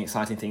interesting,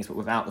 exciting things, but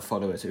without the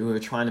followers, who are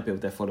trying to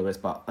build their followers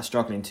but are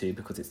struggling to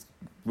because it's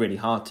really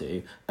hard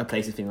to, a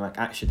place of feeling like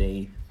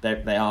actually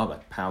they are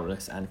like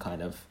powerless and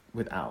kind of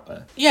without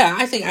a... Yeah,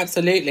 I think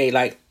absolutely.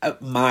 Like,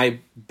 my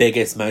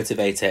biggest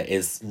motivator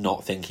is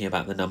not thinking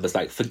about the numbers.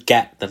 Like,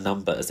 forget the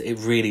numbers. It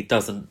really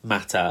doesn't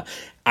matter.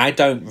 I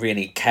don't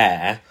really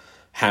care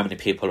how many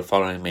people are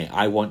following me.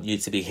 I want you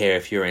to be here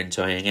if you're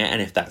enjoying it, and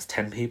if that's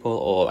 10 people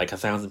or like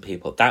 1,000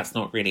 people, that's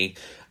not really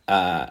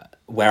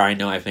where I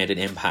know I've made an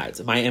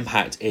impact. My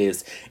impact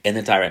is in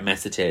the direct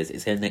messages,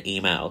 it's in the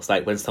emails.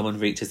 Like when someone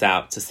reaches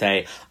out to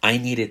say, I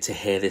needed to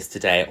hear this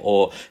today,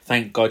 or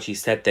thank God you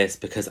said this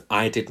because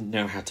I didn't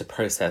know how to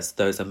process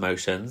those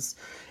emotions.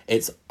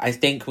 I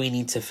think we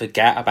need to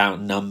forget about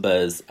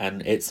numbers,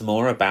 and it's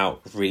more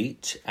about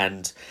reach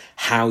and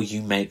how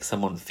you make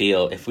someone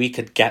feel. If we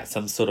could get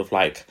some sort of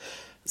like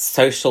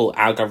social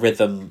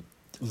algorithm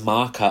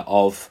marker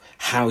of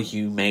how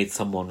you made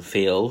someone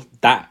feel,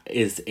 that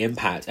is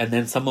impact. And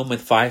then someone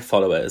with 5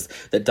 followers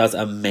that does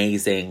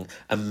amazing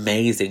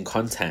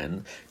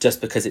content just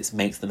because it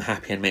makes them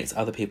happy and makes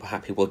other people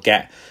happy will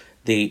get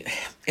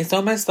it's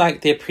almost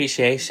like the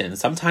appreciation.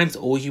 Sometimes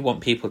all you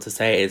want people to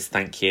say is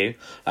thank you.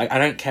 Like, I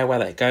don't care where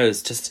that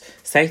goes, just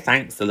say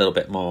thanks a little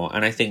bit more.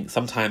 And I think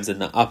sometimes in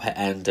the upper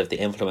end of the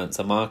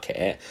influencer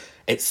market,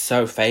 it's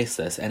so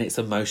faceless and it's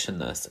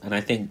emotionless. And I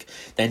think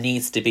there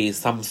needs to be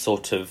some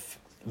sort of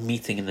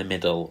meeting in the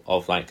middle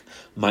of like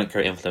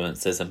micro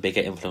influencers and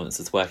bigger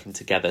influencers working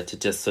together to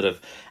just sort of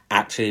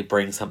actually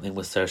bring something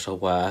with social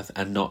worth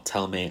and not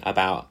tell me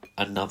about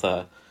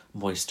another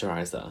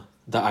moisturizer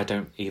that I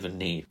don't even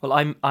need. Well,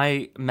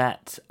 I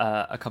met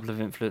a couple of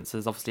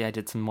influencers. Obviously, I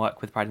did some work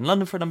with Pride in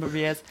London for a number of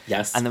years.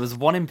 Yes. And there was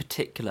one in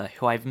particular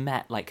who I've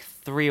met like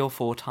 3 or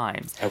 4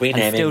 times. Are we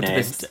naming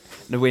names?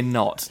 No, we're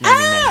not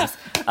naming names.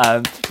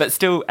 But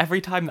still,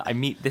 every time that I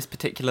meet this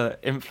particular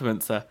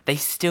influencer, they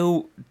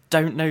still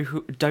don't know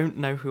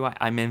who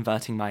I'm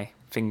inverting my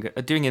finger,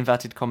 doing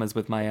inverted commas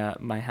with my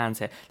my hands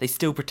here. They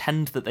still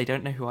pretend that they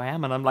don't know who I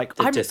am, and I'm like,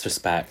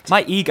 disrespect.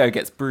 My ego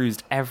gets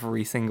bruised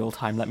every single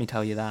time. Let me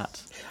tell you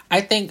that.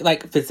 I think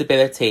like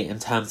visibility in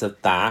terms of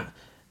that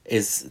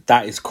is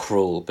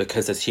cruel,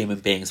 because as human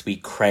beings we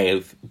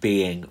crave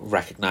being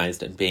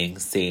recognised and being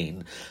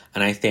seen,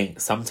 and I think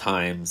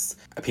sometimes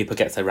people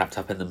get so wrapped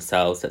up in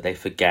themselves that they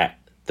forget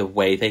the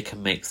way they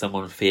can make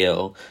someone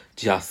feel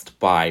just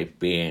by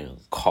being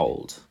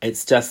cold.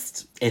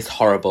 It's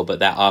horrible, but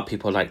there are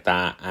people like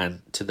that.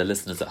 And to the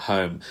listeners at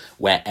home,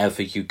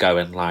 wherever you go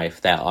in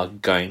life, there are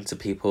going to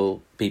be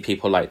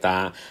people like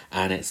that.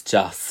 And it's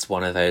just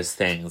one of those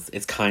things.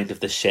 It's kind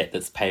of the shit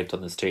that's paved on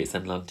the streets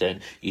in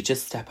London. You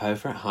just step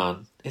over it,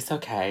 hon. It's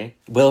okay.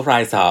 We'll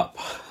rise up.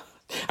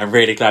 I'm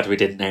really glad we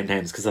didn't name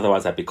names, because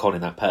otherwise I'd be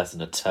calling that person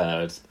a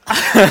turd.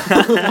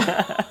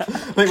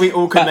 I think we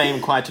all could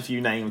name quite a few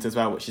names as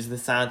well, which is the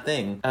sad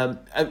thing. And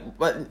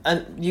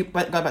you go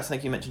back to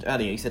something you mentioned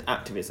earlier. You said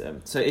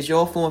activism. So is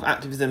your form of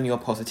activism your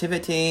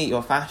positivity,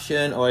 your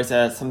fashion, or is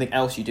there something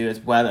else you do as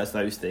well as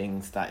those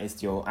things that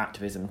is your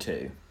activism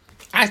too?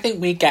 I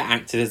think we get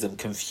activism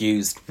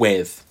confused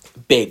with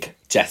big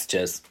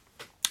gestures.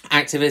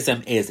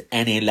 Activism is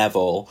any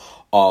level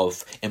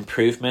of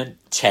improvement,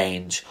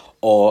 change,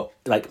 or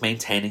like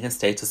maintaining a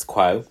status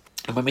quo.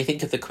 And when we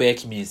think of the queer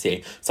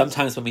community,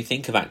 sometimes when we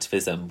think of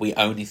activism, we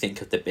only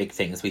think of the big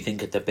things. We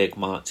think of the big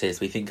marches,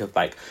 we think of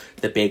like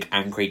the big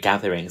angry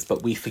gatherings,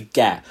 but we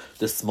forget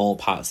the small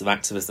parts of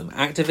activism.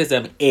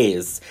 Activism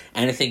is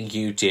anything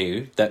you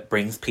do that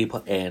brings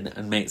people in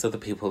and makes other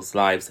people's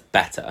lives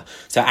better.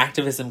 So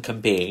activism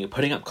can be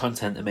putting up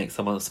content that makes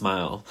someone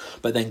smile,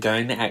 but then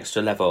going the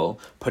extra level,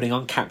 putting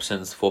on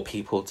captions for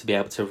people to be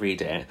able to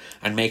read it,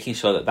 and making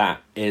sure that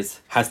that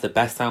has the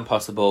best sound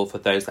possible for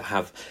those that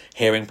have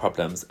hearing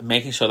problems,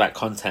 making sure that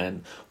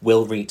content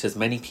will reach as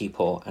many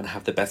people and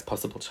have the best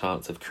possible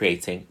chance of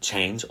creating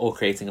change or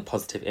creating a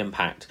positive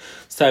impact.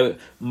 So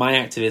my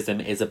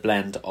activism is a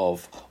blend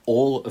of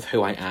all of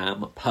who I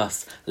am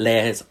plus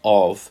layers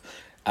of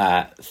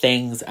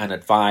things and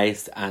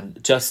advice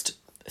and just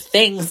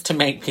things to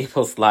make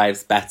people's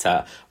lives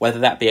better, whether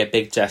that be a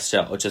big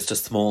gesture or just a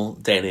small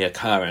daily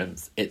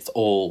occurrence. It's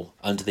all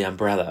under the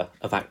umbrella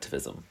of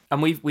activism.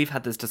 And we've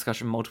had this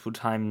discussion multiple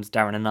times,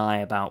 Darren and I,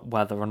 about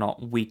whether or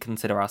not we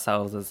consider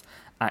ourselves as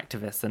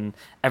activists. And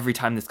every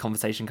time this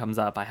conversation comes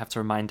up, I have to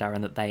remind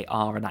Darren that they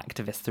are an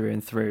activist through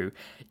and through,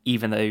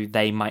 even though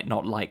they might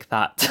not like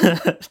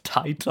that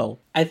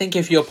title. I think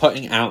if you're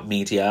putting out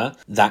media,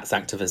 that's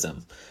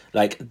activism.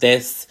 Like,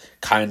 this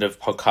kind of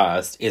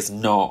podcast is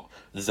not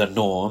the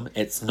norm.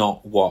 It's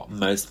not what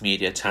most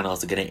media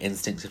channels are going to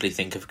instinctively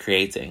think of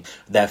creating.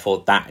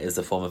 Therefore, that is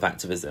a form of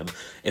activism.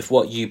 If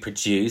what you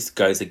produce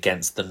goes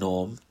against the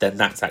norm, then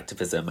that's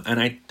activism. And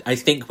I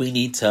think we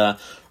need to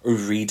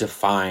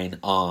redefine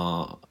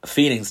our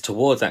feelings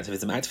towards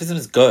activism. Activism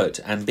is good,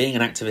 and being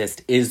an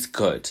activist is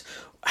good.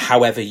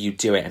 However you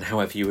do it and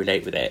however you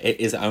relate with it, it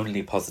is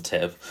only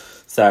positive.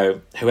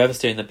 So whoever's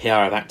doing the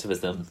PR of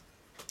activism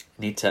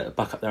need to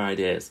buck up their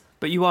ideas.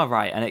 But you are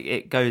right, and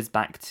it goes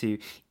back to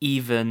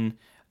even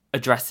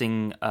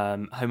addressing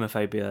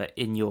homophobia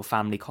in your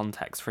family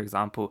context. For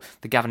example,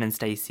 the Gavin and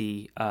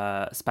Stacey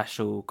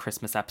special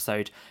Christmas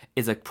episode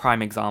is a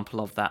prime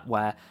example of that,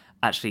 where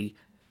actually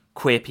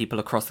queer people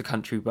across the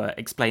country were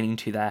explaining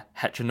to their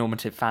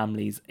heteronormative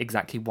families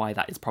exactly why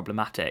that is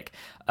problematic.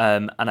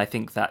 And I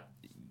think that,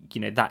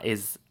 that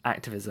is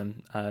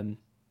activism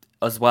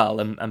as well,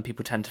 and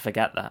people tend to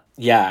forget that.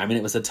 Yeah, I mean,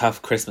 it was a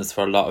tough Christmas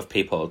for a lot of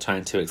people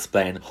trying to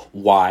explain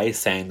why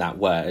saying that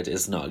word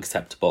is not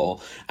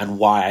acceptable and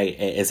why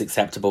it is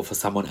acceptable for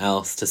someone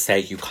else to say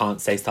you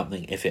can't say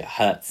something if it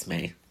hurts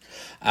me.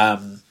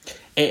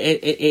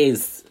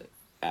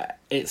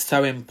 It's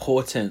so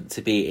important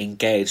to be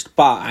engaged,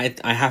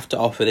 but I have to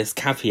offer this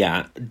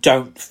caveat.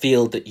 Don't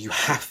feel that you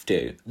have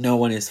to. No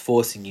one is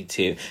forcing you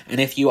to. And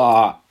if you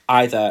are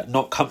either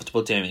not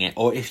comfortable doing it,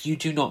 or if you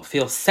do not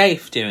feel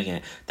safe doing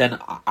it, then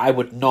I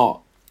would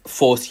not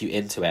force you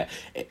into it.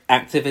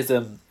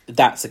 Activism,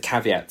 that's a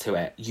caveat to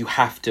it. You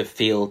have to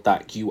feel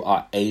that you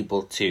are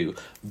able to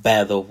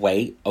bear the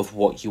weight of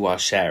what you are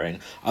sharing.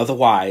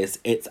 Otherwise,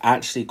 it's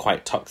actually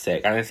quite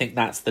toxic. And I think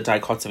that's the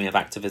dichotomy of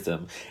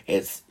activism.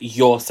 It's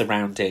your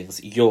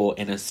surroundings, your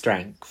inner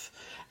strength,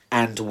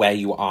 and where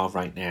you are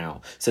right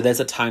now. So there's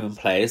a time and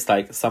place.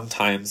 Like,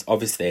 sometimes,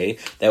 obviously,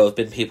 there have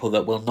been people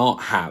that will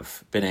not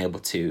have been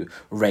able to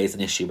raise an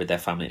issue with their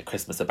family at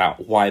Christmas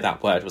about why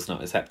that word was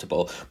not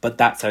acceptable. But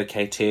that's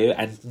okay too.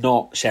 And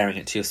not sharing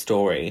it to your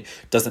story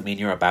doesn't mean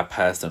you're a bad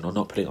person, or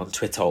not putting it on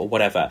Twitter or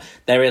whatever.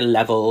 There are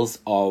levels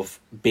of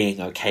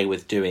being okay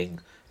with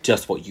doing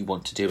just what you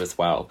want to do as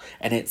well.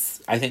 And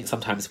I think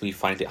sometimes we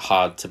find it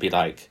hard to be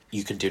like,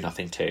 you can do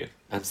nothing too,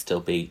 and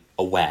still be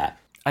aware.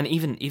 And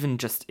even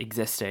just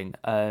existing,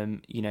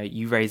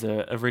 you raise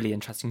a really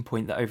interesting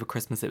point that over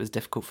Christmas it was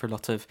difficult for a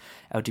lot of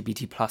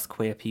LGBT plus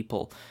queer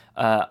people.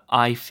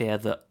 I fear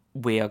that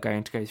we are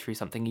going to go through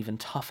something even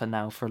tougher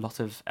now for a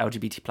lot of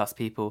LGBT plus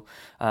people.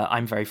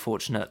 I'm very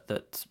fortunate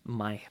that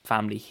my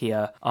family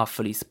here are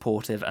fully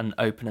supportive and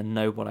open and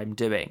know what I'm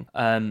doing.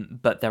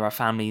 But there are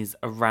families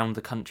around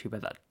the country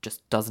where that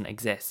just doesn't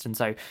exist. And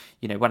so,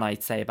 when I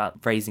say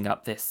about raising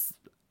up this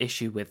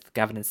issue with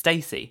Gavin and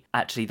Stacey,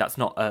 actually that's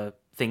not a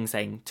thing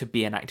saying to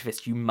be an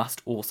activist you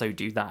must also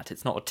do that.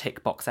 It's not a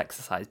tick box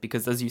exercise,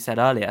 because as you said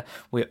earlier,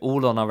 we're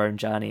all on our own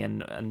journey,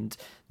 and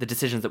the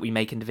decisions that we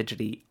make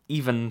individually,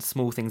 even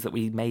small things that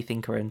we may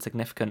think are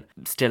insignificant,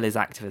 still is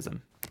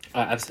activism.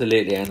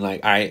 Absolutely. And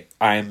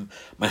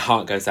my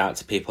heart goes out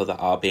to people that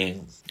are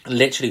being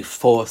literally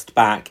forced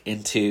back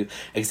into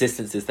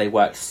existences they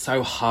worked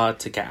so hard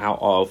to get out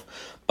of.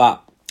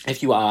 But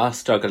if you are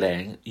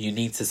struggling, you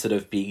need to sort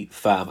of be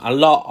firm. A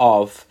lot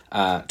of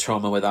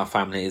trauma with our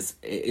families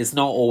is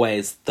not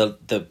always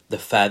the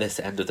furthest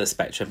end of the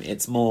spectrum.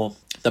 It's more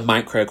the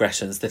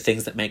microaggressions, the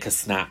things that make us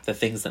snap, the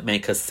things that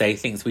make us say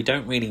things we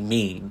don't really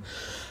mean.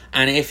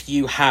 And if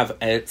you have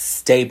a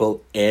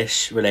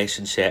stable-ish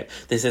relationship,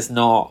 this is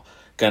not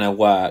going to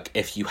work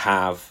if you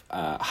have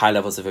high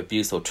levels of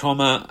abuse or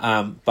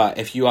trauma. But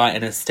if you are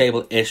in a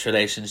stable-ish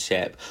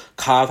relationship,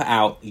 carve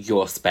out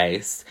your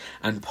space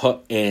and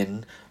put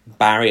in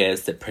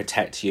barriers that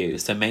protect you.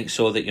 So make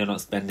sure that you're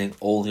not spending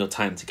all your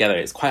time together.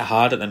 It's quite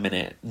hard at the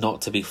minute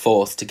not to be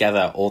forced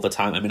together all the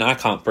time. I mean, I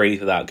can't breathe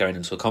without going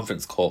into a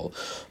conference call,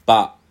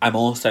 but I'm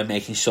also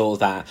making sure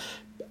that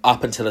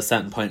up until a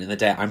certain point in the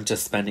day, I'm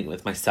just spending it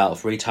with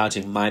myself,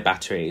 recharging my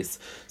batteries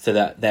so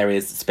that there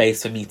is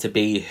space for me to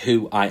be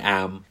who I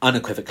am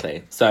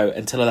unequivocally. So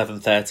until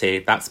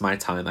 11:30, that's my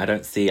time. I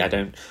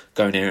don't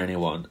go near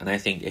anyone. And I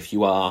think if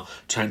you are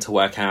trying to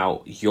work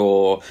out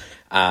your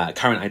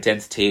current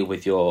identity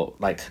with your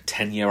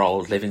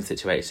 10-year-old living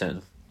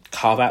situation,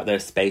 carve out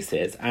those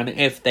spaces. And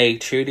if they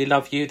truly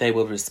love you, they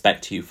will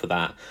respect you for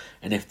that.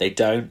 And if they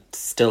don't,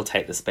 still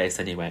take the space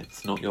anyway.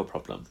 It's not your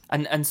problem.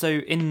 And so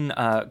in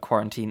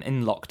quarantine,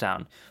 in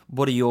lockdown,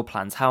 what are your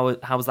plans? How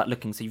is that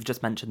looking? So you've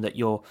just mentioned that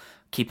you're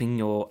keeping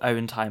your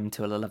own time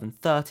till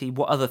 11:30.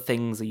 What other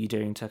things are you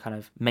doing to kind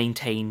of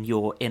maintain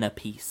your inner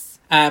peace?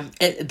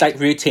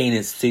 Routine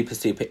is super,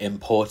 super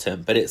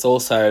important, but it's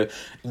also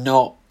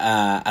not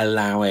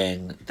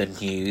allowing the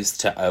news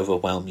to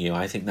overwhelm you.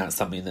 I think that's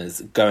something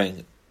that's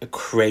going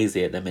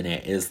crazy at the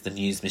minute, is the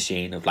news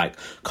machine of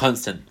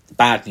constant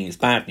bad news.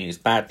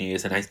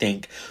 And I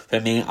think for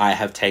me, I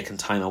have taken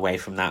time away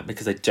from that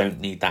because I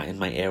don't need that in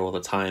my ear all the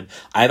time.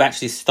 I've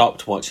actually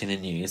stopped watching the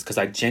news because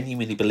I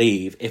genuinely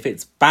believe if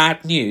it's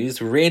bad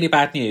news, really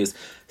bad news,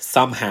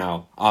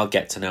 somehow I'll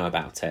get to know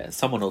about it.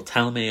 Someone will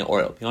tell me, or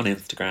it'll be on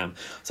Instagram.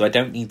 So I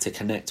don't need to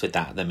connect with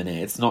that at the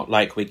minute. It's not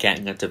like we're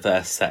getting a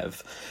diverse set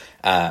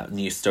of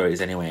news stories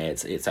anyway.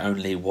 It's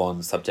only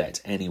one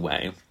subject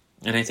anyway.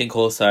 And I think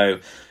also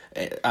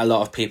a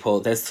lot of people,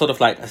 there's sort of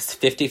a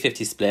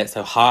 50-50 split.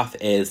 So half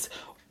is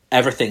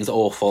everything's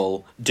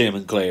awful, doom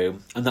and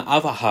gloom. And the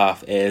other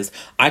half is,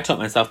 I taught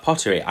myself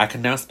pottery. I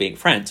can now speak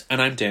French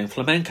and I'm doing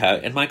flamenco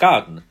in my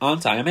garden.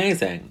 Aren't I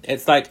amazing?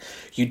 It's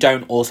you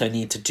don't also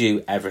need to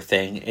do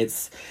everything.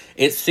 It's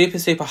super,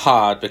 super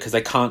hard because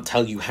I can't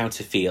tell you how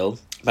to feel,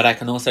 but I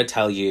can also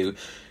tell you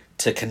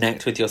to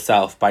connect with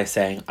yourself by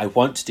saying, I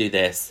want to do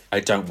this,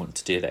 I don't want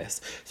to do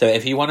this. So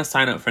if you want to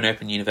sign up for an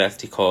Open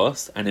University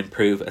course and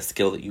improve a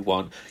skill that you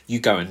want, you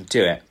go and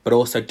do it. But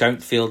also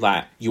don't feel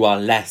that you are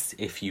less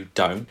if you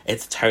don't.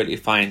 It's totally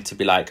fine to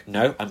be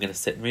no, I'm going to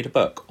sit and read a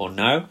book, or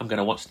no, I'm going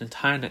to watch an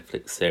entire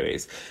Netflix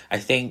series. I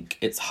think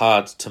it's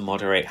hard to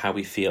moderate how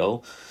we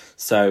feel.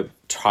 So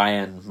try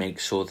and make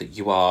sure that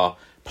you are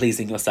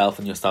pleasing yourself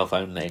and yourself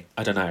only.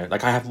 I don't know.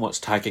 I haven't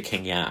watched Tiger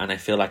King yet, and I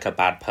feel like a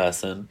bad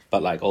person.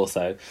 But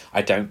also,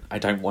 I don't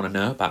want to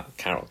know about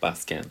Carol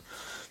Baskin.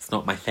 It's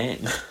not my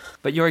thing.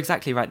 But you're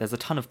exactly right. There's a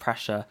ton of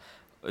pressure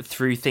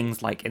through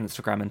things like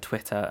Instagram and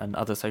Twitter and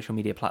other social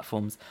media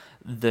platforms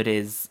that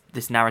is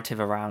this narrative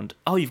around,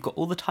 oh, you've got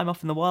all the time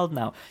off in the world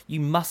now.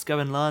 You must go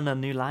and learn a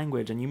new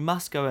language and you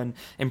must go and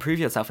improve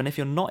yourself. And if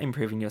you're not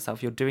improving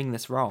yourself, you're doing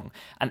this wrong.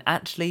 And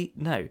actually,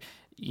 no.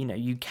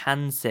 You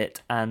can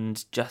sit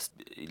and just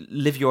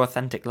live your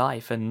authentic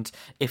life. And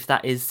if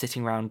that is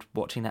sitting around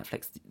watching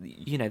Netflix,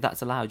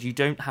 that's allowed. You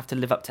don't have to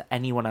live up to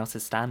anyone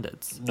else's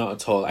standards. Not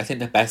at all. I think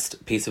the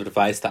best piece of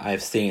advice that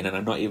I've seen, and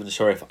I'm not even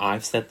sure if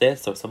I've said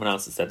this or someone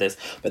else has said this,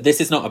 but this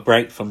is not a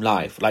break from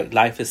life.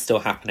 Life is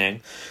still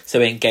happening.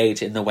 So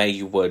engage in the way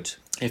you would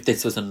if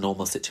this was a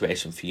normal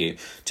situation for you.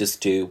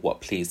 Just do what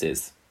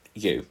pleases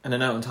you. And I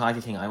know on Tiger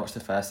King, I watched the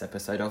first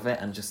episode of it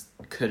and just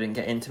couldn't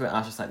get into it. I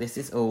was just this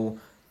is all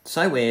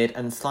so weird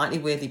and slightly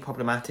weirdly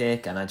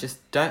problematic, and I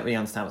just don't really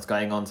understand what's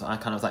going on. So I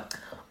kind of was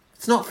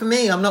it's not for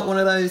me. I'm not one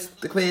of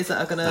the queers that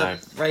are gonna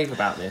rave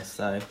about this.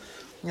 So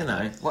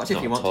watch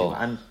if you want to.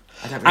 And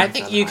I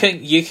think you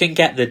can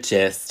get the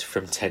gist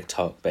from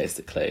TikTok.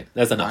 Basically,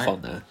 there's enough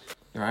on there.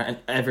 Right, and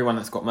everyone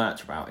that's got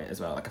merch about it as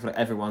well. I feel like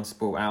everyone's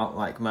brought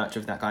out merch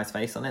with that guy's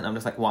face on it. And I'm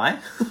just why?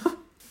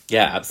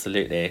 Yeah,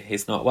 absolutely.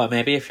 He's not. Well,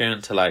 maybe if you're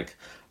into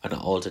an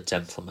older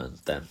gentleman,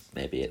 then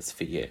maybe it's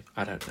for you.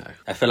 I don't know.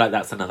 I feel like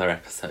that's another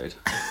episode.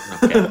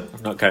 I'm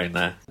not going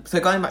there.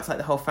 So going back to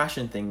the whole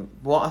fashion thing,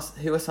 who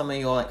are some of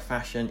your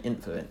fashion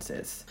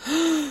influences?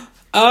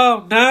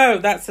 Oh no,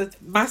 that's a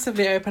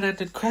massively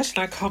open-ended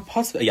question. I can't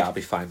possibly... Yeah, I'll be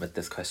fine with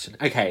this question.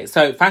 Okay,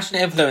 so fashion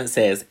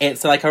influences,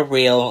 it's a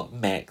real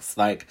mix.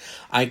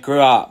 I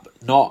grew up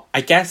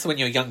I guess when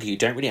you're younger, you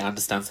don't really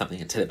understand something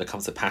until it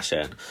becomes a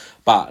passion.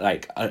 But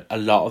a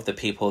lot of the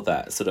people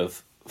that sort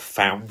of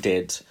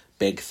founded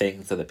big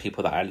things are the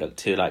people that I look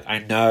to. I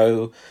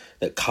know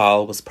that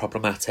Karl was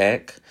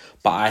problematic,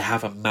 but I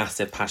have a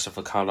massive passion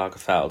for Karl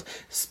Lagerfeld,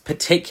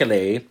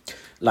 particularly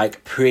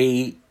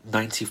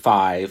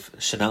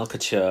pre-95 Chanel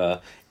Couture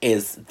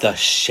is the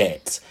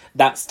shit.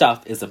 That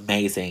stuff is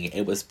amazing.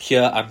 It was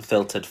pure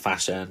unfiltered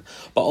fashion,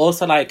 but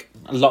also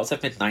lots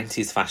of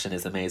mid-90s fashion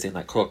is amazing,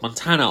 Claude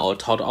Montana or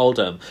Todd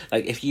Oldham.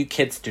 If you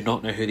kids do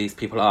not know who these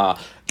people are,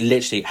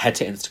 literally head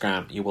to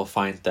Instagram, you will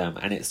find them.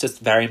 And it's just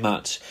very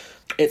much,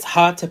 it's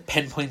hard to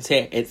pinpoint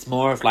it. It's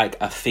more of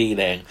a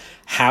feeling,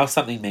 how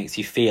something makes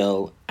you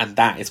feel, and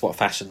that is what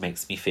fashion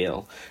makes me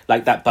feel.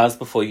 That buzz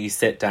before you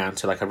sit down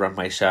to a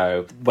runway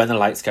show, when the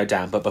lights go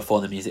down but before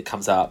the music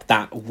comes up,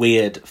 that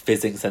weird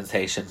fizzing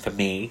sensation for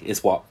me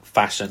is what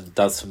fashion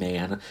does for me.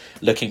 And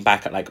looking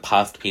back at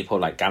past people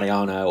like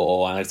Galliano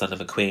or Alexander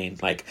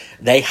McQueen,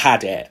 they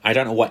had it. I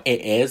don't know what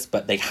it is,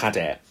 but they had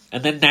it.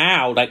 And then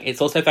now, like,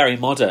 it's also very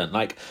modern.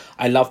 Like,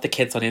 I love the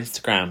kids on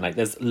Instagram. Like,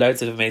 there's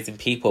loads of amazing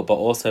people, but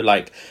also,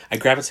 like, I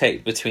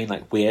gravitate between,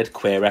 like, weird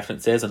queer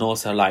references and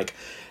also, like,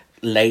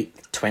 late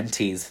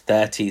 20s,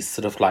 30s,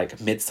 sort of, like,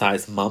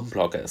 mid-sized mum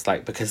bloggers.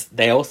 Like, because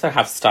they also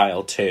have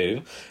style,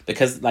 too.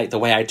 Because, like, the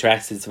way I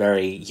dress is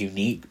very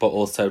unique, but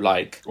also,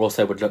 like,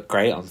 also would look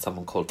great on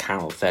someone called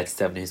Carol,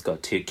 37, who's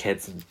got 2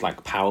 kids and,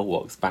 like, power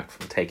walks back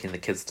from taking the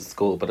kids to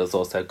school, but has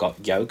also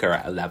got yoga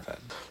at 11.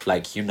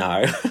 Like, you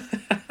know...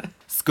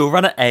 School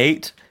run at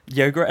 8,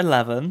 yoga at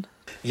 11.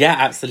 Yeah,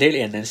 absolutely.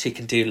 And then she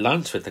can do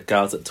lunch with the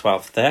girls at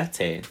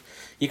 12:30.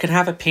 You can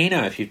have a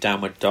Pinot if you've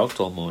downward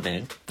dogged all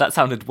morning. That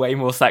sounded way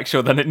more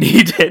sexual than it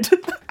needed.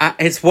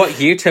 It's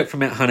what you took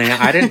from it, honey.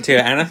 I didn't do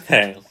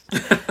anything.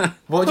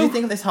 What do you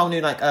think of this whole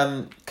new, like,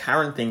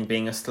 Karen thing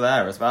being a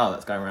slur as well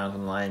that's going around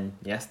online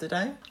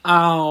yesterday?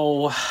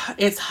 Oh,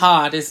 it's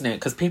hard, isn't it?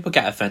 Because people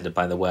get offended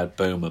by the word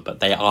boomer, but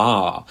they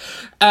are.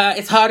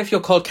 It's hard if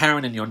you're called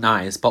Karen and you're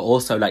nice, but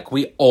also, like,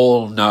 we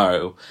all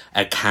know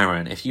a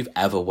Karen. If you've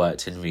ever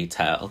worked in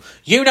retail,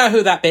 you know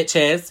who that bitch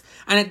is.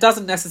 And it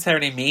doesn't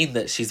necessarily mean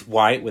that she's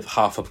white with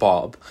half a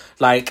bob.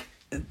 Like,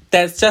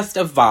 there's just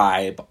a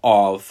vibe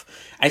of...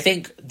 I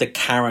think the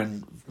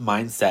Karen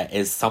mindset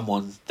is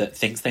someone that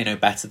thinks they know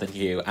better than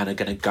you and are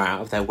going to go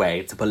out of their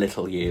way to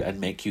belittle you and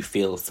make you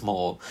feel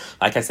small.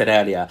 Like I said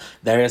earlier,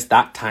 there is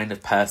that kind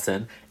of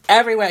person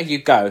everywhere you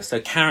go. So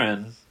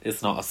Karen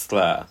is not a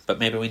slur, but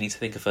maybe we need to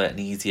think of an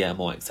easier,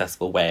 more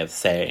accessible way of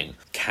saying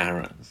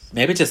Karen.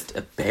 Maybe just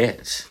a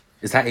bitch.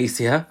 Is that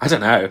easier? I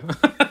don't know.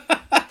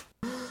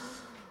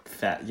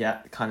 Fair,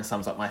 yeah, it kind of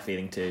sums up my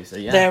feeling too, so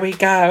yeah. There we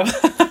go.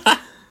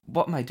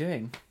 What am I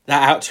doing?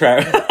 That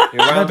outro.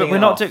 No, but we're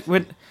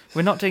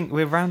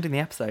rounding the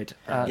episode.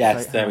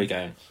 Yes, there we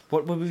go.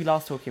 What were we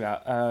last talking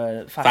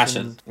about?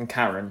 Fashion. And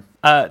Karen.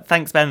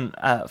 Thanks, Ben,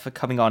 for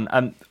coming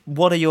on.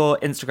 What are your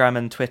Instagram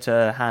and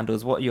Twitter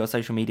handles? What are your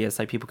social media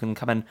so people can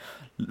come and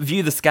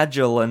view the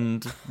schedule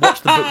and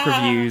watch the book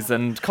reviews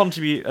and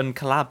contribute and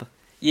collab?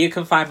 You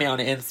can find me on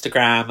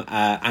Instagram.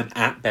 I'm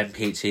at Ben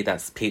Peachy.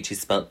 That's Peachy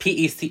spelled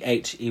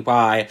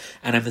Pechey.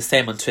 And I'm the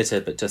same on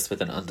Twitter, but just with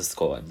an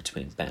underscore in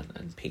between Ben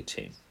and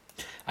Peachy.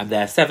 I'm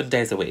there 7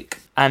 days a week.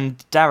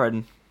 And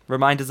Darren,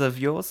 reminders of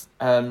yours?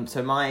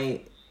 So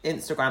my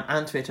Instagram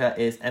and Twitter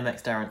is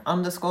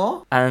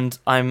mxdarren_. And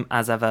I'm,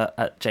 as ever,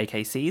 at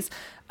JKCs.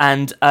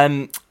 And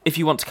if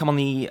you want to come on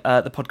the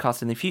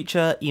podcast in the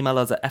future, email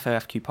us at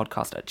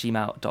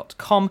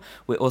fofqpodcast@gmail.com.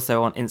 We're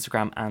also on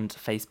Instagram and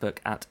Facebook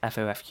at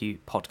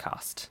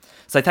FOFQpodcast.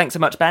 So thanks so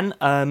much, Ben.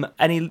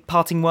 Any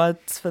parting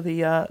words for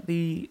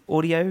the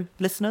audio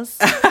listeners?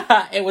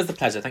 It was a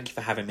pleasure. Thank you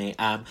for having me.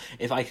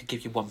 If I could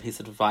give you one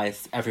piece of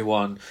advice,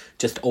 everyone,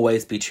 just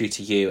always be true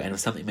to you. And if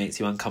something makes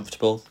you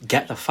uncomfortable,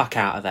 get the fuck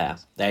out of there.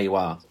 There you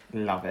are.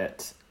 Love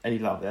it. I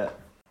love it.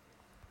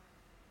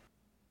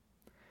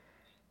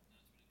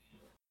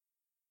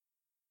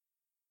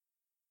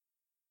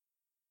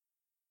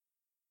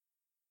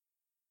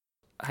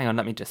 Hang on,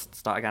 let me just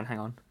start again. Hang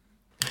on.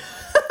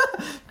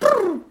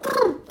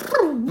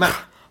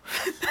 Matt.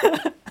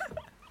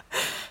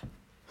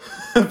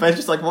 Ben's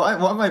just like,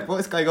 what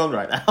is going on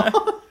right now?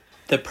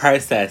 The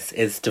process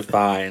is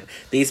divine.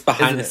 These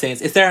behind the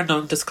scenes. Is there a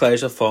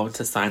non-disclosure form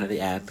to sign at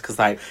the end? Because,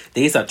 like,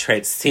 these are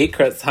trade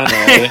secrets,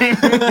 honey.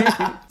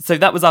 So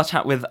that was our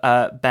chat with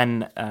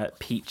Ben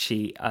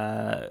Peachy.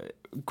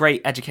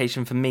 Great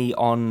education for me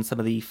on some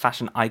of the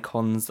fashion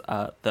icons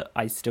that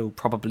I still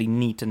probably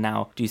need to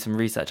now do some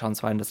research on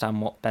so I understand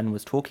what Ben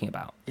was talking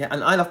about. Yeah,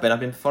 and I love Ben. I've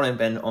been following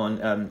Ben on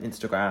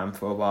Instagram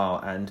for a while,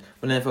 and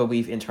whenever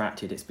we've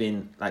interacted, it's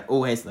been, like,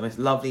 always the most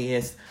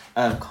loveliest,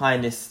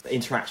 kindest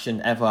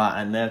interaction ever,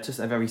 and they're just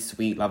a very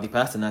sweet, lovely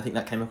person. I think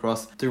that came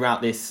across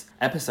throughout this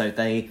episode.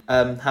 They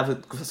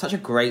have such a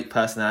great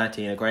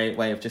personality and a great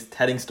way of just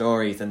telling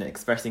stories and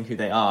expressing who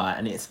they are,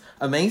 and it's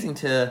amazing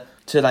to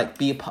like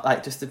be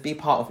just to be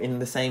part of in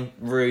the same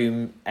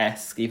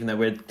room-esque, even though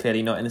we're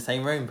clearly not in the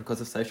same room because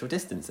of social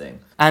distancing.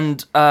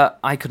 And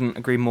I couldn't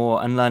agree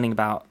more. And learning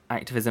about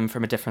activism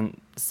from a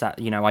different set,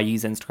 I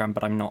use Instagram,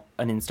 but I'm not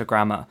an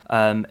Instagrammer,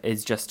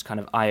 is just kind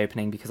of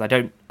eye-opening because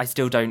I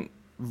still don't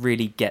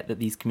really get that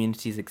these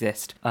communities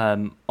exist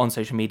on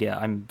social media.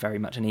 I'm very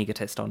much an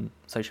egotist on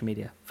social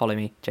media. Follow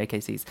me,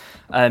 JKCs.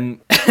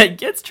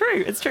 It's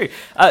true.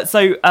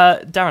 So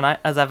Darren,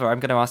 as ever, I'm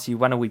going to ask you,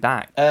 when are we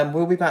back?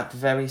 We'll be back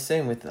very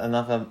soon with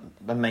another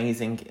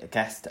amazing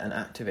guest and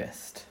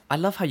activist. I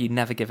love how you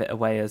never give it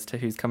away as to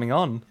who's coming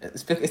on.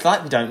 It's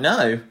like we don't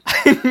know.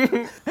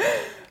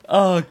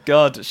 Oh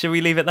God, should we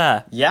leave it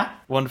there? Yeah.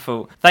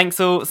 Wonderful. Thanks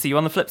all. See you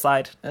on the flip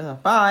side.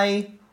 Bye.